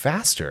happen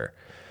faster,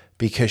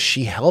 because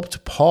she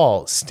helped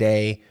Paul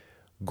stay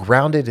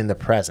grounded in the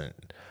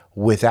present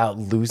without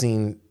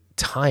losing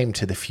time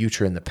to the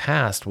future and the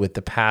past with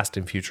the past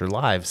and future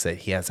lives that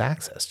he has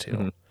access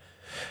to.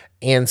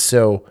 And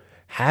so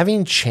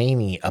having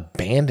Chaney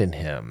abandon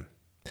him.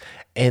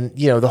 And,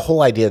 the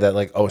whole idea that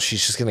like, oh,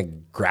 she's just going to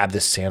grab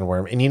this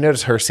sandworm. And you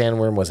notice her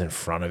sandworm was in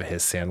front of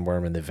his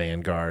sandworm in the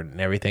Vanguard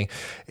and everything.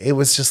 It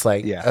was just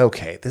like,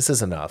 okay, this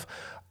is enough.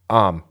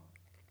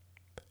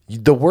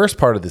 The worst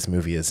part of this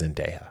movie is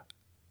Zendaya.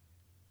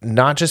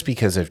 Not just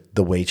because of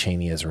the way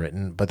Chaney is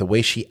written, but the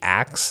way she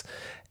acts.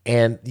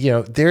 And,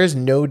 there is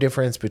no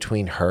difference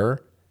between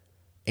her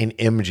and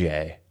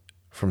MJ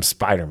from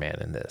Spider-Man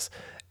in this.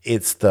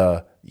 It's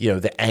the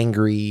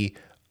angry,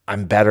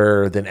 I'm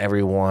better than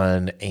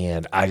everyone,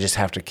 and I just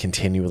have to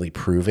continually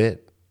prove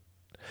it.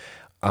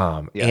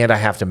 And I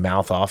have to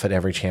mouth off at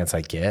every chance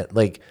I get.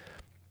 Like,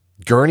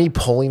 Gurney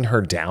pulling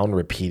her down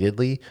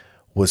repeatedly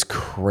was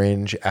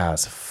cringe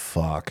as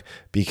fuck,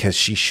 because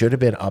she should have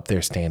been up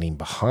there standing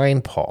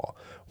behind Paul,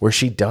 where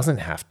she doesn't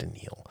have to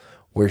kneel,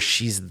 where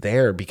she's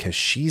there because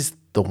she's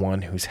the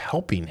one who's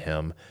helping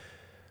him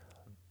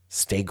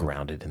stay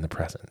grounded in the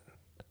present.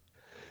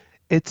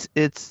 It's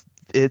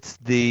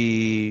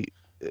the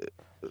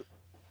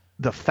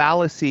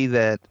fallacy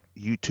that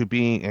you, to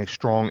being a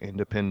strong,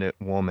 independent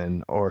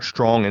woman, or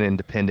strong and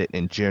independent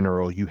in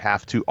general, you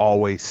have to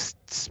always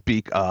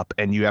speak up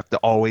and you have to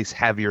always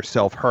have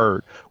yourself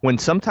heard. When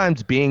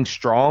sometimes being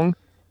strong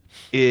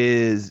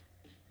is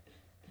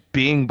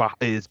being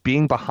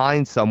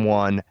behind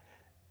someone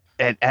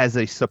as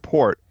a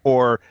support,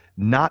 or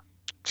not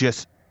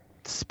just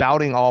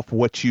spouting off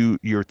what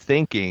you're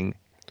thinking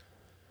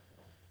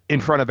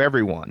in front of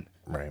everyone.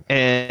 Right.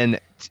 And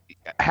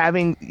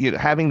having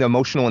the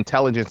emotional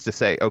intelligence to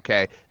say,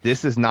 okay,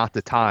 this is not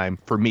the time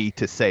for me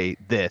to say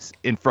this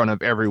in front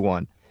of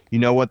everyone. You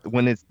know what?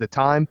 When it's the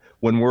time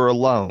when we're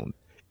alone,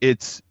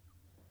 it's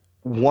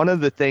one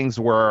of the things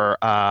where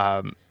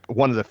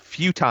one of the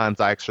few times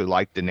I actually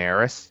like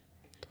Daenerys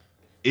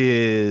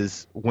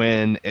is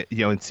when,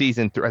 in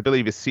season 3, I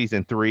believe it's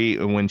season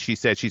 3, when she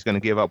said she's going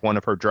to give up one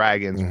of her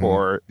dragons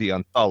for the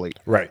Unsullied.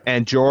 Right.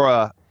 And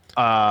Jorah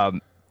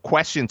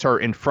questions her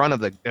in front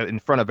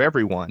of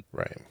everyone.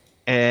 Right.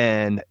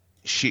 And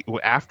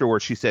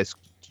afterwards she says,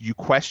 you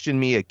question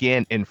me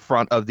again in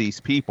front of these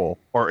people,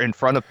 or in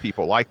front of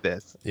people like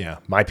this. Yeah,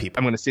 my people.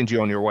 I'm going to send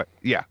you on your way.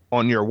 Yeah,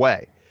 on your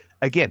way.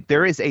 Again,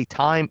 there is a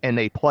time and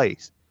a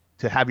place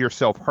to have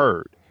yourself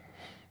heard.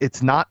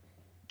 It's not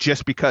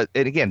just because,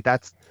 and again,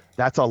 that's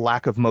a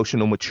lack of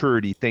emotional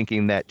maturity,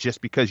 thinking that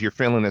just because you're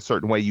feeling a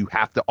certain way, you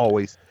have to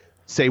always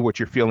say what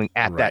you're feeling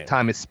at that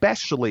time,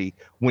 especially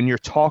when you're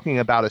talking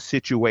about a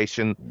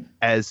situation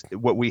as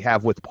what we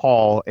have with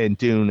Paul and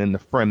Dune and the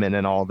Fremen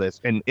and all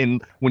this, and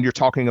when you're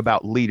talking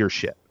about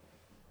leadership.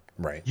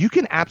 Right. You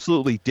can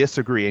absolutely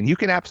disagree, and you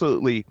can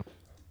absolutely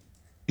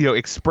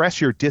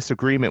express your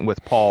disagreement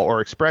with Paul, or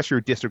express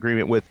your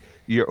disagreement with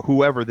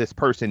whoever this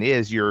person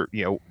is you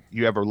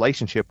have a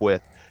relationship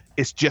with.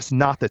 It's just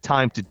not the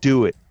time to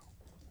do it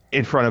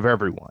in front of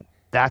everyone.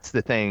 That's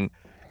the thing.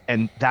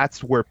 And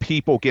that's where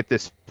people get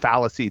this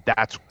fallacy.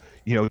 That's,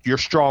 you're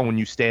strong when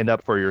you stand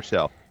up for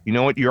yourself. You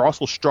know what? You're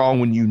also strong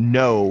when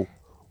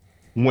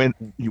when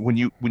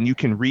you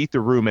can read the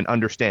room and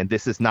understand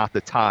this is not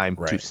the time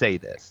to say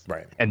this.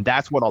 Right. And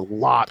that's what a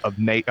lot of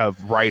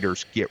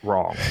writers get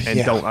wrong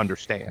and don't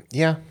understand.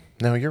 Yeah.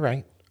 No, you're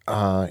right.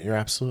 You're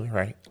absolutely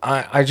right.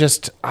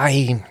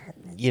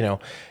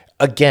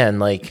 Again,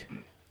 like,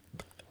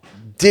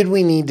 did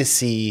we need to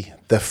see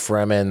the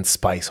Fremen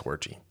spice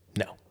orgy?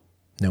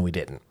 No, we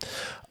didn't.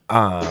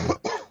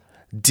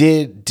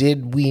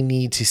 Did we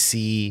need to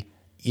see,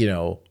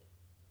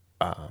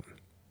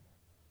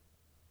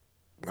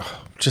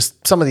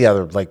 just some of the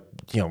other, like,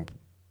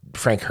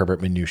 Frank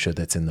Herbert minutia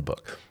that's in the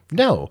book?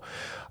 No.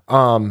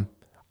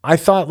 I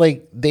thought,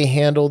 like, they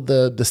handled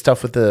the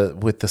stuff with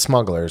the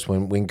smugglers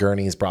when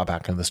Gurney is brought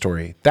back into the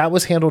story. That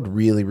was handled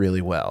really,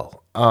 really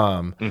well.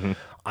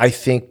 I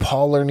think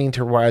Paul learning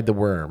to ride the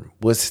worm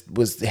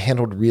was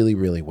handled really,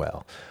 really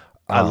well.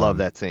 I love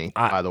that scene,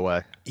 by the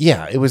way.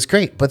 Yeah, it was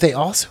great. But they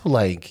also,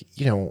 like,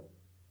 the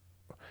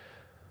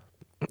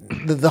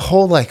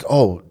whole, like,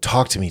 oh,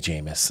 talk to me,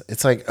 Jameis.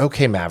 It's like,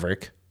 okay,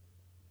 Maverick.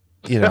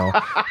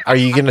 Are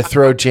you going to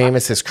throw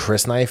Jameis's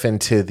Chris knife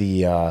into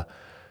the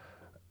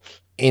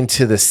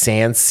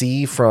sand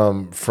sea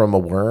from a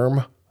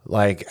worm,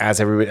 like,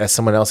 as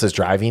someone else is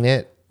driving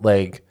it?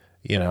 Like,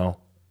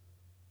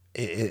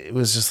 it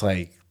was just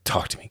like,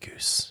 talk to me,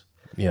 Goose.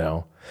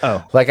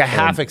 Oh, like, I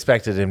half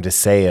expected him to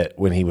say it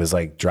when he was,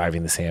 like,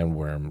 driving the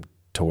sandworm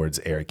towards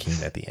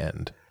Arakeen at the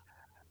end.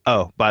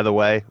 Oh, by the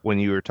way, when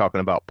you were talking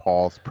about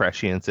Paul's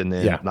prescience and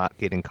then not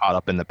getting caught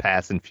up in the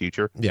past and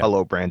future,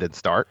 hello, Brandon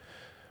Stark.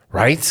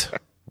 Right?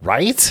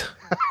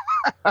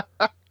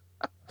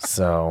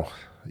 So,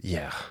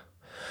 yeah.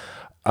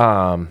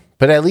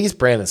 But at least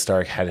Brandon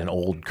Stark had an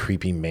old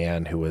creepy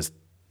man who was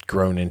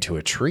grown into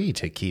a tree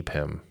to keep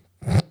him.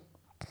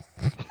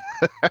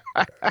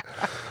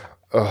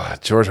 Oh,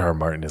 George R. R.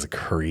 Martin is a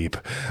creep.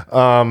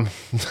 Anyway,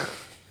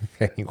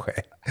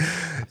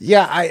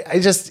 yeah, I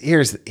just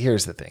here's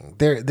the thing.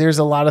 There's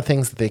a lot of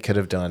things that they could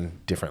have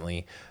done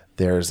differently.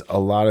 There's a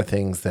lot of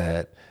things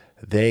that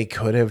they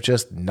could have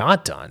just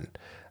not done.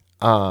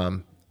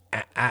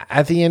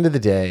 at the end of the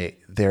day,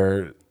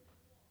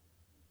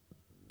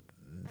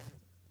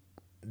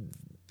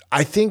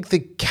 I think the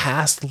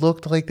cast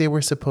looked like they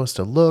were supposed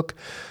to look.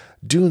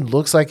 Dune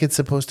looks like it's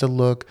supposed to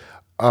look.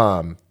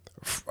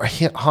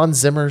 Hans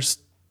Zimmer's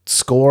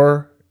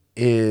score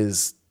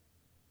is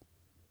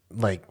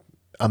like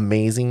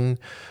amazing.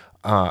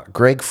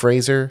 Greg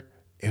Fraser,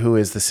 who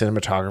is the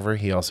cinematographer,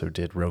 he also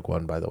did Rogue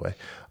One, by the way,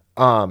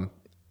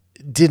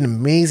 did an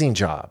amazing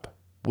job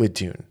with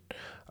Dune,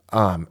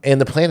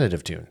 and the planet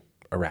of Dune,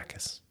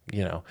 Arrakis.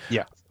 Yeah.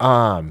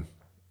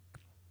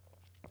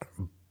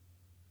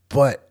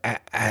 But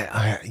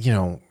I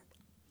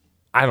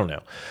don't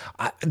know.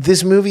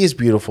 This movie is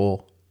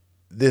beautiful.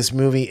 This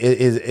movie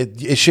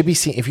it should be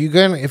seen. If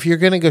you're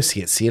gonna go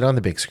see it on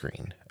the big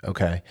screen.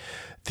 Okay.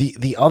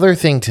 The other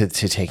thing to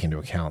take into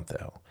account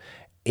though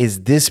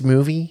is this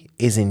movie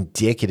is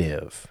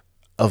indicative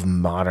of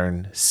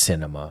modern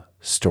cinema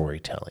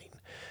storytelling.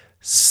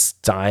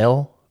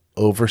 Style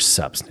over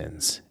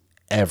substance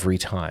every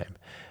time,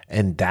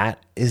 and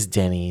that is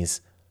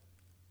Denny's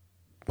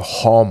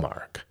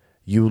hallmark.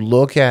 You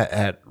look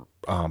at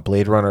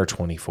Blade Runner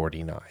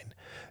 2049.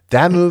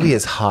 That movie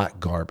is hot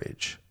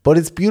garbage, but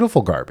it's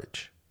beautiful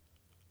garbage.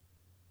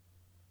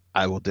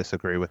 I will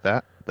disagree with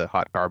that. The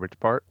hot garbage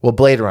part. Well,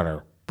 Blade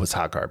Runner was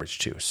hot garbage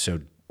too,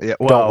 so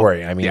don't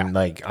worry. I mean, I'm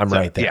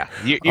right there.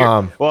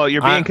 Yeah,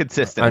 you're being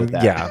consistent with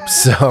that. Yeah,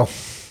 so.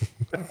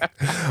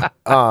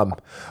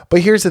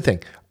 But here's the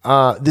thing.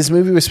 This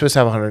movie was supposed to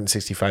have a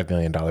 $165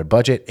 million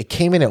budget. It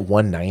came in at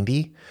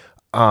 190.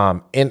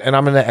 And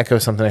I'm going to echo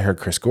something I heard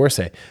Chris Gore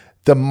say.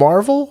 The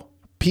Marvel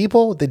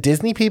people, the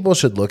Disney people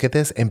should look at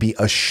this and be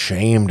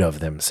ashamed of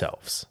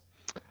themselves.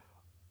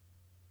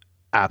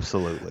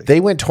 Absolutely. They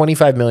went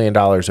 $25 million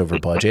over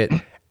budget.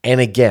 And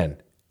again,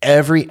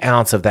 every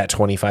ounce of that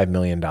 $25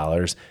 million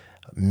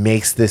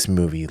makes this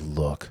movie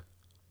look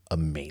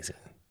amazing.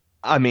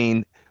 I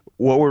mean,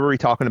 what were we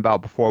talking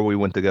about before we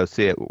went to go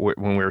see it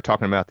when we were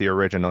talking about the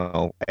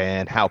original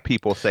and how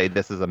people say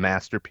this is a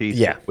masterpiece?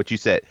 Yeah. What you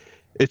said,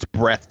 it's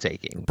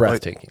breathtaking.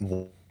 Breathtaking.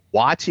 Like,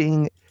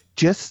 watching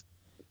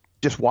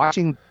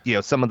watching,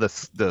 some of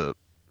the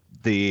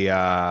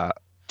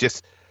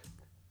just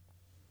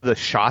the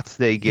shots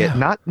they get,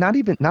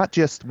 not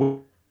just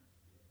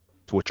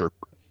which are,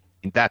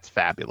 that's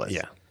fabulous.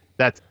 Yeah.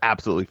 That's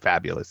absolutely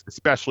fabulous,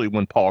 especially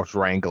when Paul's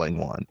wrangling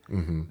one.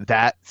 Mm-hmm.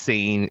 That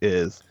scene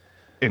is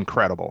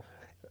incredible.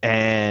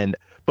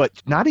 But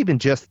not even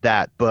just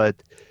that, but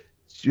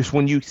just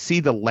when you see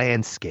the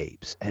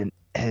landscapes and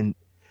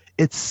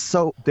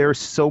there's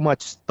so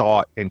much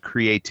thought and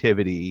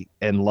creativity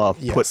and love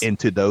put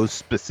into those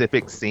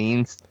specific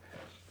scenes.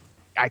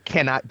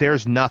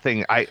 There's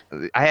nothing, I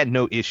had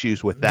no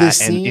issues with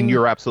that. And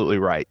you're absolutely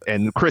right.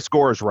 And Chris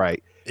Gore is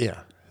right.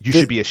 Yeah. You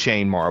should be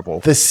ashamed, Marvel.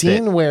 The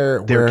scene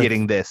where they're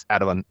getting this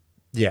out of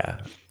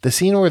the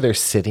scene where they're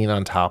sitting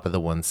on top of the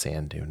one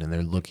sand dune and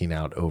they're looking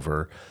out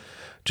over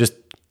just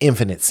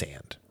infinite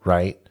sand,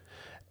 right?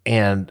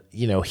 And,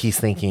 he's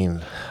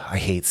thinking, I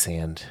hate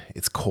sand.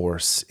 It's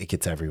coarse. It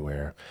gets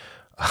everywhere.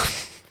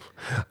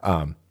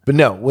 But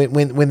no,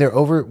 when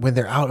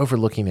they're out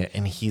overlooking it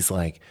and he's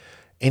like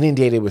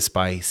inundated with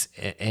spice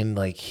and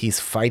like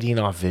he's fighting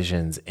off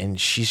visions and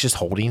she's just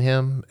holding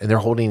him and they're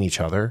holding each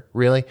other,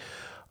 really.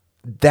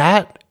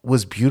 That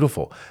was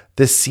beautiful.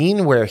 The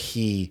scene where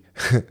he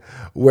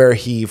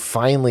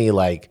finally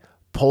like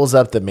pulls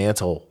up the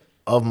mantle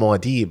of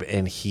Muad'Dib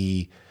and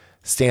he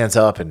stands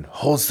up and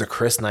holds the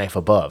crysknife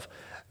above.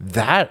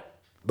 That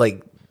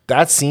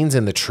scene's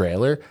in the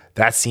trailer.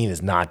 That scene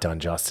is not done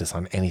justice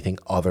on anything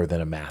other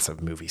than a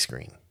massive movie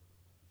screen.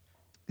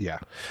 Yeah.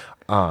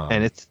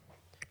 And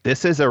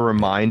this is a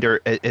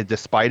reminder,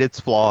 despite its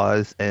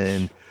flaws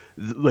and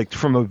like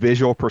from a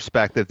visual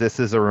perspective, this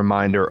is a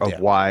reminder of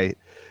why,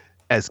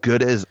 as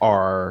good as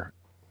our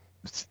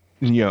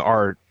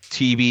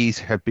TVs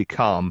have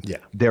become,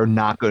 they're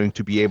not going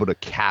to be able to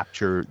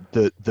capture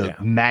the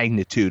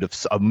magnitude of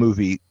a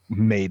movie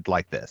made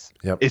like this.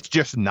 Yep. It's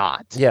just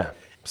not. Yeah.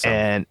 So.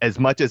 And as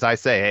much as I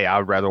say, hey,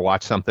 I'd rather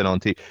watch something on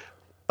TV,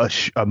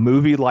 a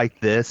movie like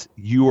this,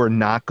 you are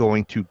not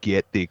going to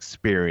get the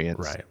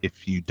experience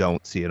if you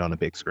don't see it on a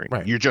big screen.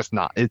 Right. You're just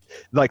not.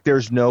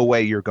 There's no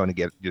way you're going to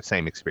get the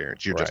same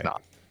experience. You're just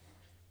not.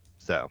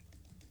 So.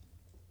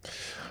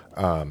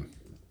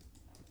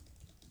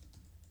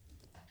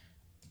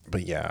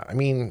 But yeah, I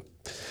mean,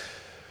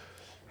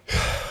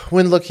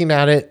 when looking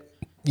at it,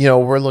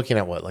 we're looking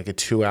at what, like a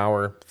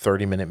 2-hour,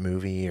 30-minute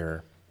movie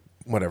or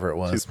whatever it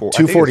was.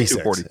 246.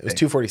 It was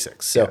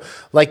 246. So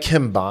like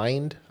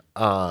combined,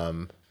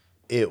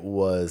 it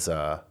was,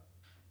 the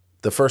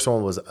first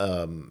one was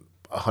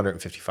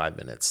 155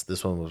 minutes.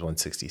 This one was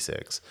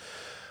 166.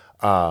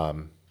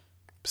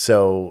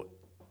 So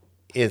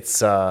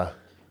it's, I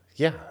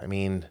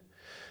mean,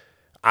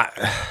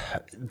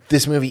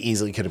 this movie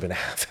easily could have been a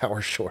half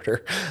hour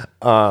shorter,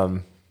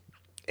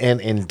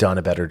 and done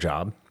a better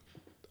job,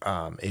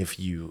 if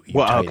you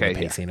tighten the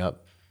pacing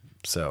up.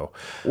 So,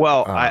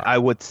 I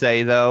would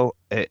say though,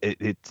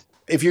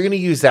 if you're going to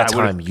use that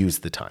time, use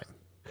the time.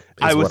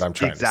 what I'm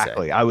trying to say.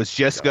 Exactly. I was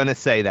just going to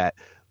say that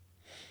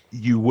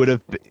you would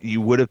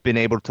have been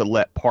able to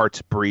let parts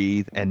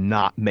breathe and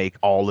not make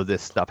all of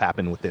this stuff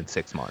happen within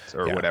 6 months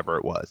or whatever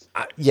it was.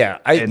 You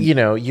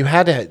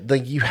had to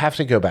you have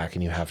to go back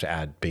and you have to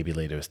add Baby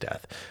Leto's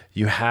death.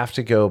 You have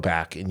to go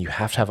back and you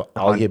have to have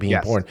Alia being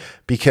born,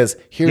 because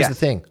here's the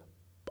thing.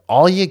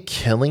 Alia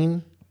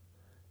killing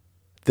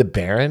the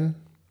Baron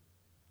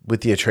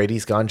with the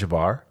Atreides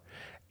Ganjabar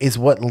is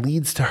what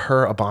leads to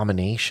her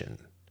abomination.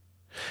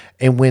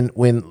 And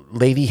when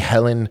Lady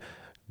Helen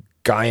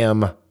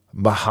Gayam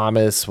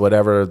Bahamas,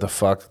 whatever the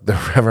fuck, the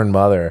Reverend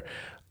Mother,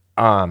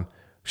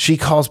 she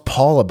calls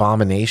Paul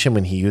abomination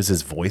when he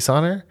uses voice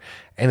on her.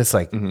 And it's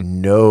like,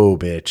 no,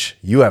 bitch,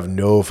 you have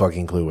no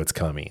fucking clue what's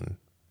coming.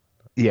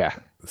 Yeah.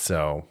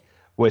 So,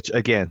 which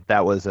again,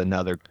 that was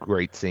another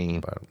great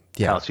scene. But,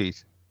 how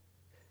she's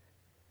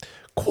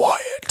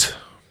quiet.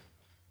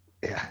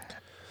 Yeah.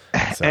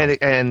 So.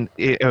 And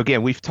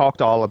again, we've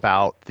talked all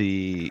about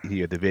the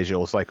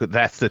visuals. Like,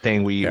 that's the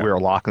thing we're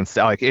locking.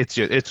 Like, it's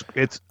just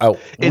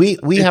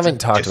we haven't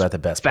talked about the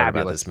best part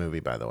about this movie,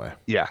 by the way.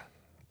 Yeah.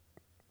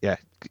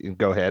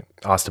 Go ahead.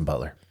 Austin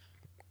Butler.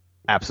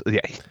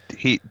 Absolutely.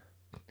 Yeah.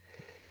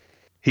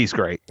 He's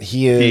great.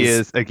 He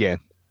is again.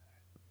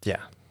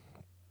 Yeah.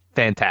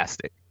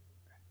 Fantastic.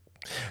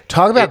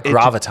 Talk about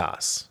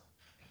gravitas.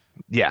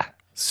 Yeah.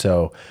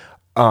 So,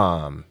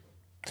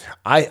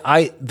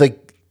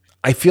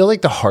 I feel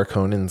like the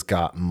Harkonnens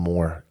got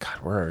more. God,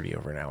 we're already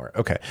over an hour.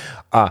 Okay.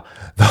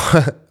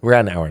 We're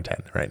at an hour and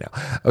 10 right now.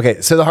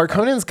 Okay. So the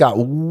Harkonnens got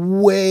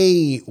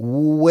way,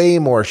 way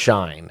more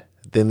shine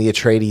than the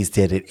Atreides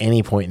did at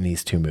any point in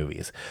these two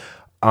movies.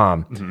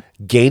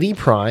 Gady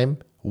Prime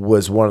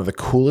was one of the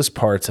coolest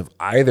parts of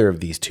either of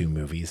these two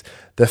movies.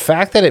 The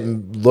fact that it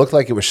looked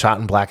like it was shot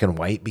in black and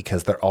white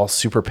because they're all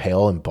super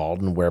pale and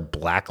bald and wear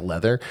black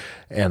leather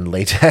and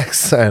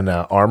latex and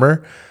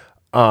armor,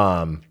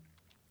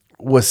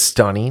 was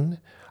stunning.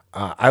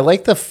 I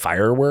like the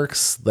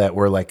fireworks that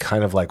were like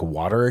kind of like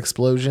water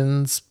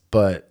explosions,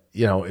 but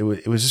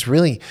it was just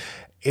really,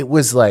 it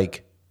was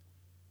like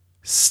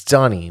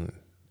stunning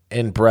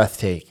and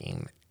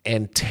breathtaking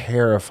and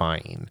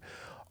terrifying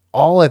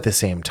all at the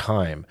same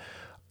time.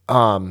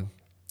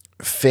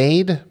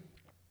 Fade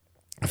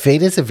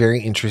is a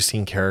very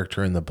interesting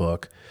character in the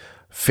book.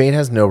 Fade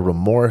has no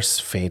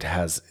remorse.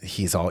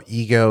 He's all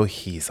ego.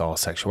 He's all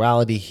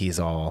sexuality. He's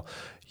all,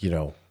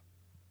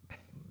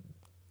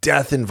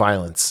 death and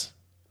violence,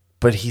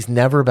 but he's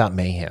never about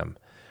mayhem,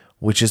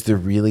 which is the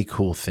really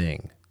cool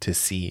thing to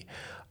see.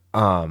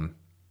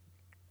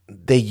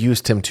 They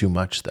used him too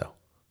much, though.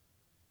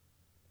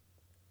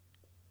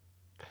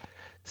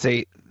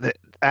 See,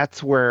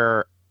 that's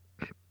where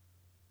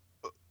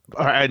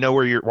I know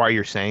why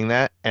you're saying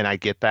that, and I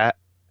get that.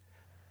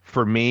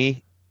 For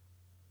me,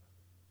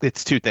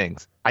 it's two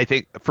things. I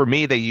think for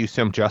me, they used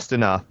him just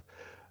enough.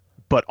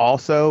 But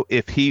also,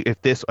 if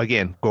this,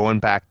 again, going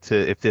back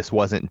to if this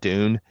wasn't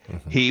Dune,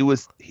 he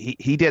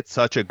did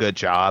such a good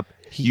job.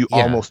 You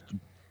almost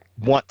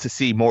want to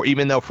see more,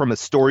 even though from a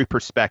story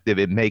perspective,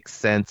 it makes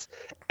sense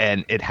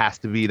and it has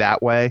to be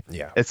that way.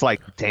 Yeah. It's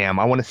like, damn,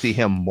 I want to see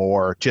him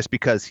more just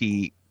because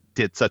he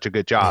did such a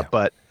good job.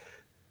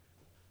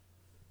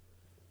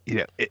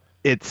 Yeah.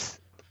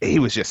 But, he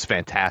was just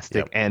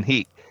fantastic. Yep. And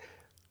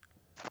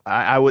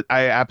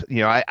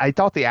I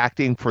thought the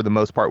acting for the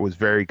most part was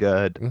very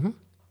good.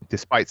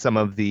 Despite some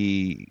of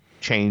the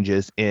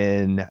changes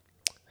in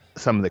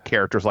some of the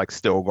characters like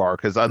Stilgar,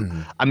 because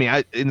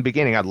in the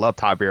beginning I loved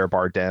Javier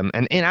Bardem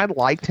and I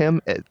liked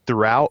him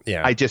throughout.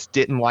 Yeah. I just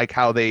didn't like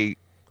how they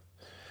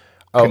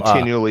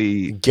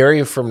continually.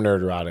 Gary from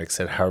Nerderotic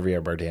said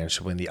Javier Bardem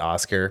should win the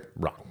Oscar.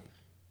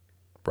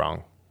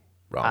 Wrong.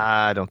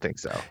 I don't think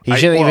so. He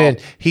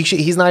shouldn't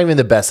he's not even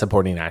the best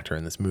supporting actor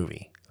in this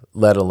movie,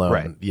 let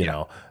alone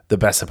the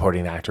best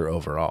supporting actor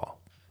overall.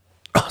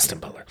 Austin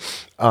Butler.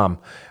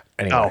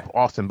 Anyway. Oh,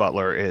 Austin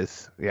Butler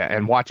is,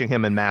 and watching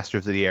him in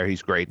Masters of the Air,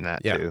 he's great in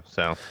that too.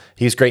 So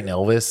he's great in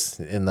Elvis.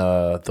 In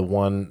the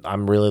one,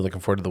 I'm really looking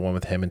forward to the one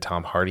with him and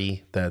Tom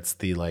Hardy. That's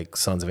the like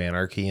Sons of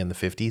Anarchy in the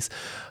 50s.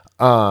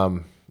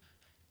 But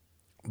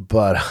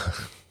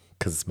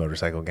because it's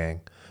motorcycle gang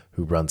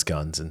who runs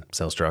guns and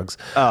sells drugs.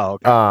 Oh,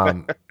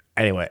 okay.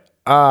 Anyway,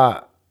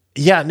 I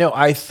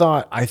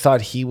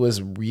thought he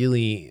was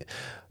really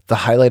the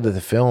highlight of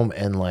the film,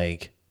 and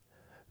like.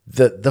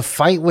 The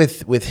fight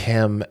with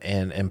him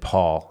and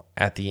Paul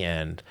at the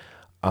end,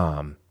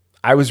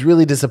 I was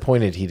really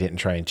disappointed he didn't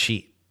try and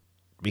cheat,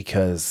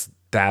 because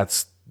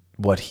that's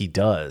what he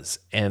does,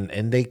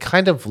 and they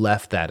kind of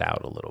left that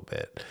out a little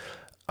bit.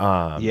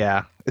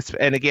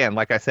 And again,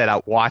 like I said,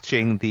 out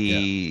watching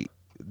the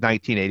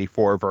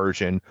 1984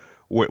 version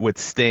with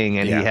Sting,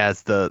 and he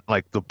has the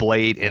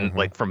blade and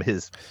like from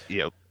his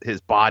his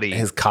body,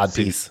 his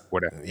codpiece,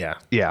 whatever.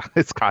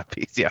 His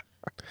codpiece. Yeah.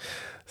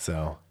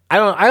 So.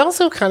 I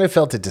also kind of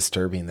felt it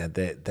disturbing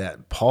that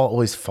Paul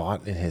always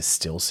fought in his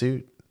still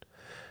suit.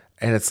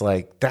 And it's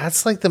like,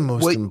 that's like the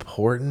most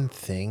important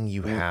thing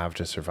you have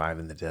to survive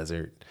in the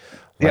desert.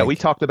 We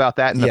talked about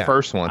that in the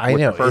first one. I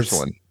know. The first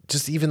one.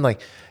 just even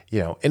like,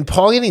 and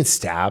Paul getting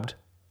stabbed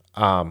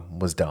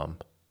was dumb.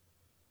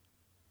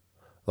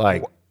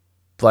 Like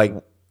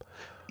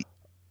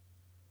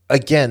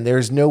again,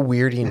 there's no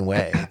weirding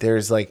way.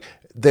 There's like,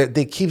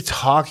 they keep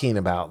talking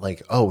about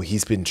like, oh,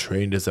 he's been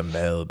trained as a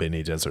male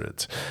Bene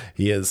Gesserit.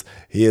 He is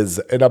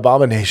an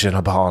abomination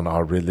upon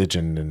our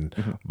religion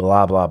and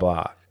blah, blah,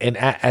 blah. And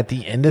at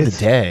the end of the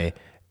day,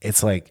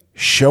 it's like,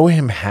 show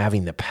him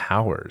having the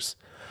powers.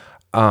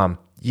 The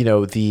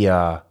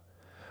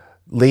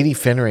Lady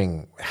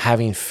Fenring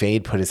having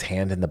Fade put his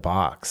hand in the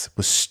box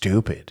was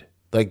stupid.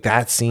 Like,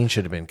 that scene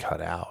should have been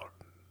cut out.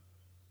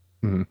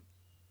 Mm-hmm.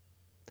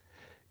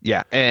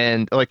 Yeah,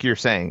 and like you're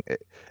saying,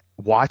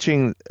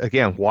 watching,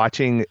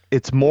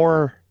 it's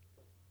more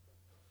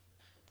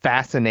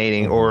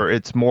fascinating, or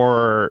it's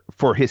more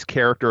for his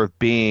character of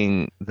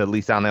being the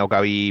Lisan El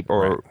Gaib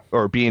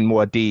or being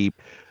Muad'Dib.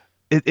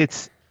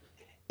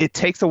 It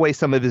takes away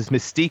some of his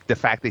mystique, the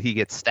fact that he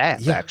gets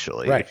stabbed,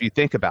 if you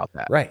think about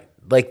that. Right.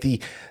 Like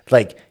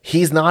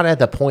he's not at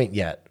the point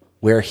yet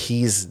where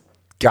he's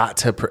got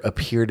to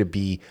appear to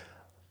be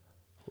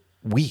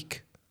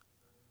weak.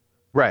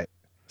 Right.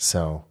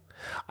 So,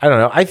 I don't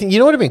know. I think,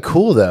 what would have been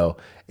cool though,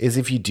 is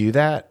if you do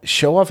that,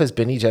 show off his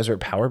Bene Gesserit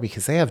power,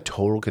 because they have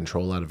total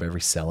control out of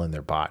every cell in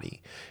their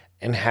body,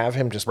 and have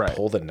him just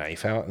pull the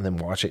knife out and then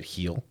watch it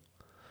heal.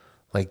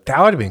 Like, that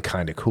would have been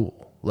kind of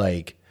cool.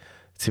 Like,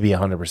 to be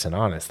 100%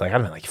 honest, like,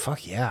 I'd been like,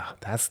 fuck yeah,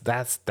 that's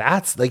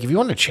like, if you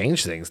want to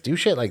change things, do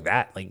shit like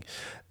that. Like,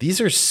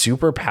 these are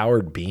super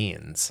powered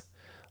beings,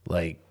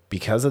 like,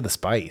 because of the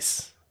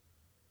spice.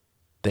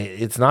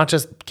 It's not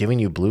just giving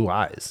you blue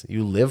eyes.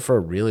 You live for a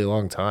really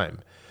long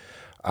time.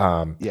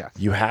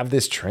 You have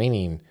this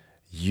training.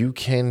 You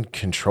can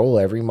control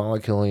every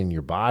molecule in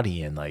your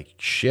body and like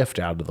shift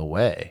out of the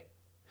way.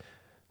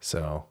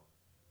 So,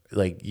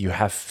 like, you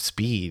have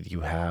speed,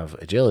 you have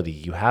agility,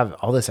 you have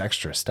all this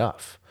extra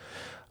stuff.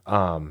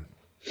 The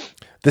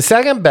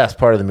second best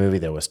part of the movie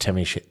though was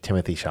Timothée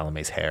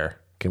Chalamet's hair.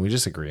 Can we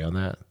just agree on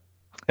that?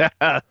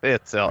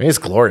 It's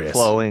glorious,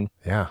 flowing.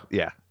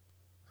 Yeah.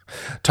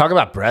 Talk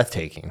about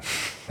breathtaking.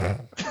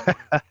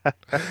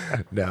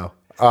 No.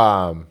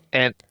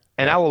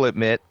 And I will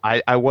admit,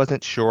 I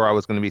wasn't sure I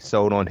was going to be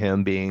sold on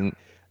him being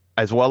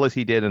as well as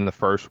he did in the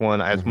first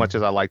one. As much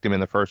as I liked him in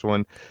the first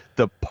one,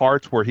 the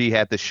parts where he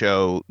had to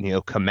show,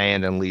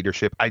 command and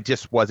leadership, I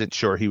just wasn't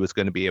sure he was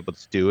going to be able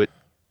to do it.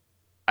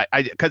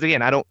 Because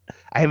again, I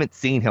haven't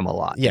seen him a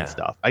lot and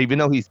stuff. Even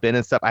though he's been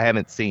in stuff, I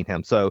haven't seen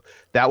him. So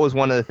that was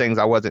one of the things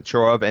I wasn't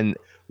sure of. And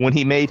when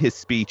he made his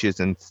speeches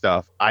and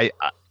stuff, I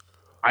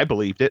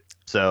believed it.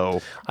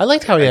 So I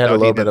liked how he had a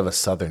little bit of a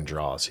southern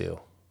drawl too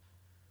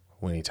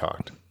when he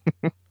talked.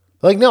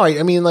 Like, no,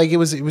 I mean, like, it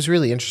was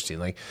really interesting.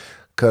 Like,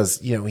 because,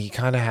 he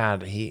kind of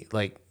had,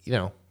 like kind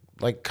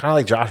of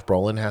like Josh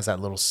Brolin has that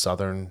little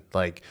southern,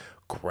 like,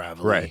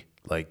 gravelly,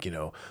 like,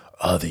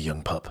 the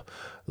young pup.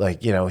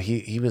 Like,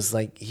 he was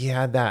like, he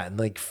had that. And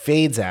like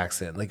Fade's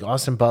accent, like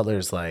Austin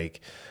Butler's,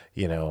 like,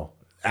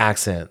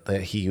 accent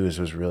that he used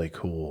was really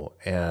cool.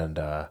 And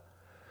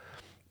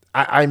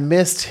I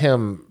missed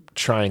him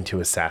trying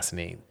to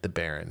assassinate the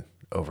Baron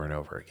over and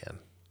over again.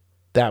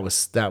 That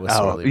was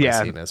sorely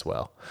missing as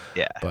well.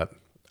 Yeah. But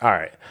all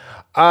right.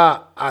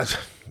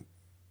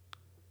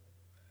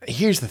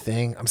 Here's the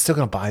thing. I'm still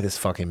gonna buy this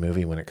fucking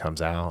movie when it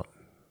comes out.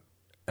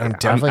 I'm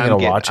definitely gonna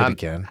watch it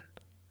again.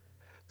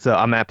 So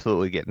I'm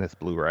absolutely getting this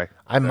Blu-ray.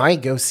 I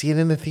might go see it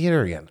in the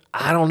theater again.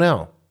 I don't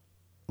know.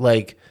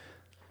 Like,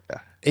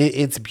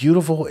 it's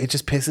beautiful. It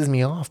just pisses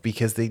me off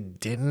because they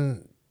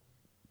didn't,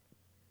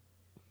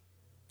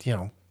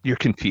 You're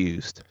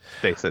confused,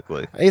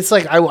 basically. It's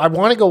like, I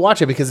want to go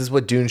watch it because it's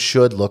what Dune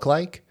should look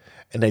like.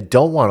 And I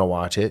don't want to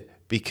watch it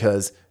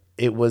because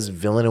it was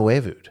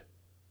Villeneuve.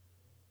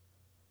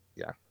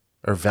 Yeah.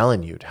 Or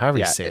Villeneuve, however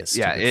you say his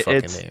stupid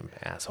fucking name,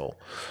 asshole.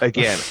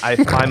 Again, I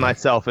find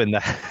myself in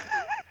that.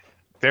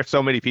 There's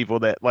so many people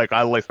that, like,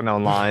 I listen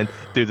online,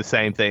 do the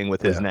same thing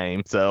with his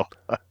name. So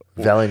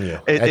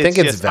Villeneuve. I think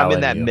it's Villeneuve. I'm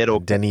in that middle.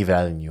 Denis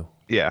Villeneuve.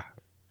 Yeah.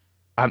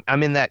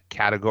 I'm in that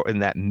category, in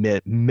that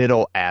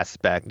middle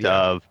aspect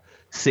of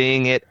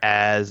seeing it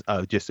as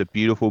just a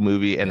beautiful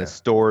movie and a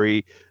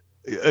story,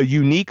 a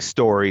unique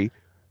story,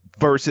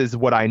 versus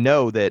what I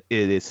know that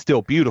it is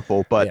still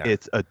beautiful, but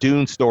it's a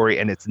Dune story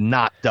and it's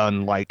not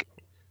done like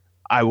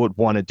I would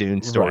want a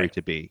Dune story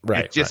to be.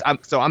 Right.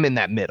 I'm in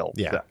that middle.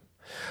 Yeah. So.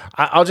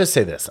 I'll just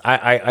say this.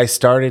 I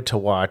started to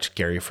watch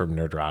Gary from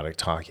Nerdrotic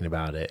talking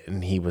about it,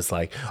 and he was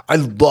like, I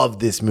love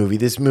this movie.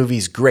 This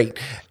movie's great.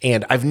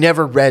 And I've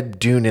never read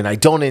Dune, and I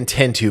don't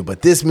intend to,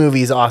 but this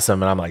movie's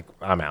awesome. And I'm like,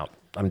 I'm out.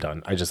 I'm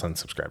done. I just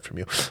unsubscribed from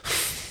you.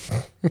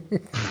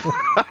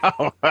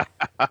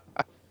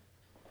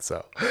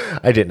 So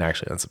I didn't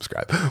actually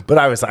unsubscribe, but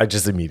I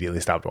just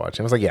immediately stopped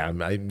watching. I was like, yeah,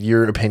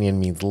 your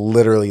opinion means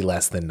literally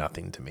less than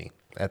nothing to me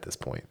at this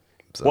point.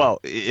 So.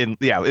 Well,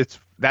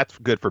 that's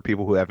good for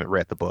people who haven't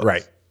read the book.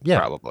 Right. Yeah.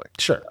 Probably.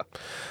 Sure.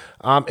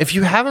 If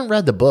you haven't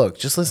read the book,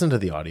 just listen to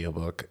the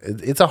audiobook.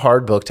 It's a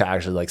hard book to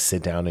actually like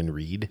sit down and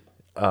read,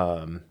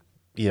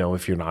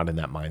 if you're not in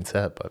that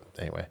mindset. But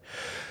anyway.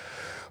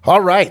 All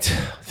right.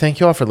 Thank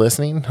you all for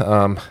listening.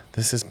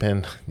 This has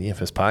been the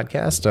Infamous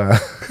Podcast.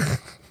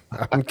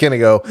 I'm gonna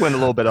go. Went a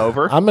little bit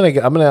over. I'm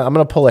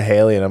gonna pull a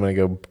Haley and I'm gonna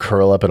go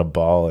curl up in a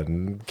ball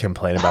and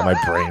complain about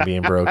my brain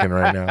being broken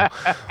right now.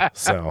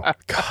 So,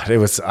 God, it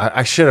was.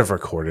 I should have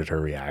recorded her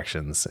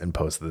reactions and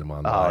posted them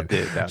online. Oh,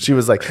 dude, she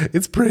was like,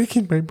 "It's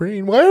breaking my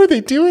brain. Why are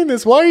they doing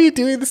this? Why are you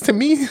doing this to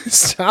me?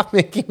 Stop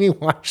making me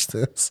watch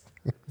this."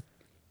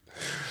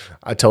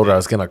 I told her I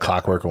was gonna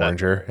Clockwork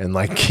Orange her and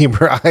like keep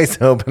her eyes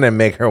open and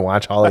make her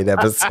watch all 8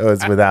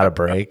 episodes without a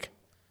break.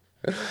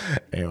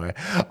 Anyway,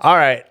 all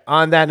right.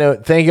 On that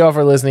note, thank you all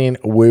for listening.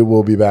 We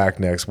will be back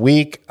next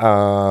week.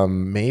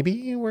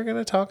 Maybe we're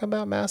gonna talk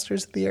about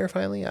Masters of the Air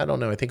finally. I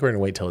don't know. I think we're gonna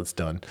wait till it's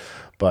done.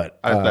 But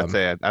I was about to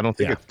say I don't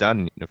think it's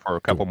done for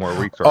a couple more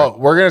weeks. Oh,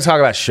 we're gonna talk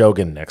about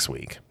Shogun next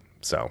week.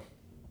 So,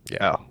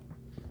 yeah,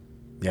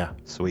 yeah,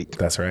 sweet.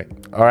 That's right.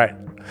 All right,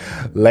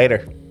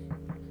 later.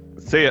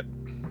 See ya.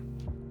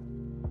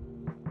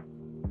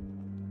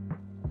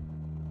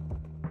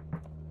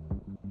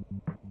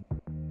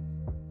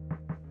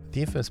 The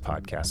Infamous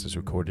Podcast is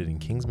recorded in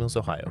Kings Mills,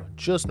 Ohio,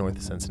 just north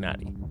of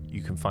Cincinnati.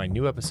 You can find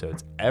new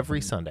episodes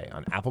every Sunday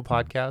on Apple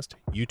Podcast,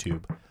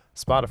 YouTube,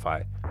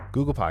 Spotify,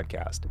 Google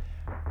Podcast,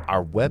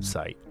 our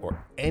website,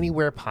 or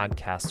anywhere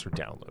podcasts are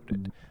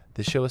downloaded.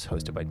 This show is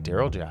hosted by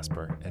Daryl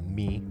Jasper and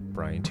me,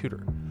 Brian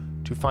Tudor.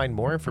 To find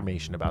more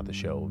information about the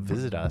show,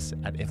 visit us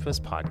at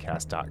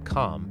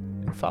infamouspodcast.com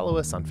and follow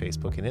us on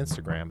Facebook and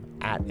Instagram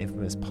at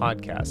Infamous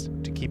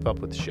Podcast to keep up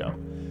with the show.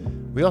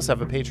 We also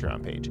have a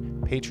Patreon page,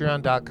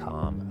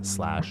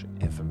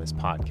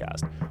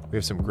 patreon.com/infamouspodcast. We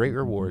have some great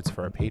rewards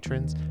for our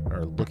patrons and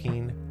are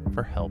looking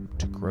for help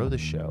to grow the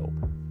show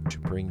to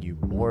bring you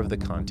more of the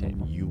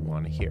content you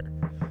want to hear.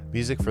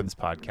 Music for this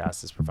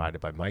podcast is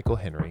provided by Michael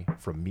Henry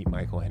from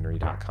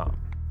meetmichaelhenry.com.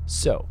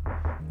 So,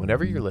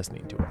 whenever you're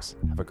listening to us,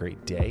 have a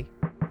great day,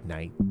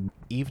 night,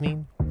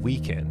 evening,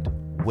 weekend,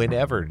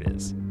 whenever it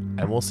is,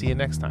 and we'll see you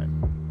next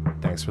time.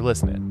 Thanks for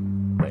listening.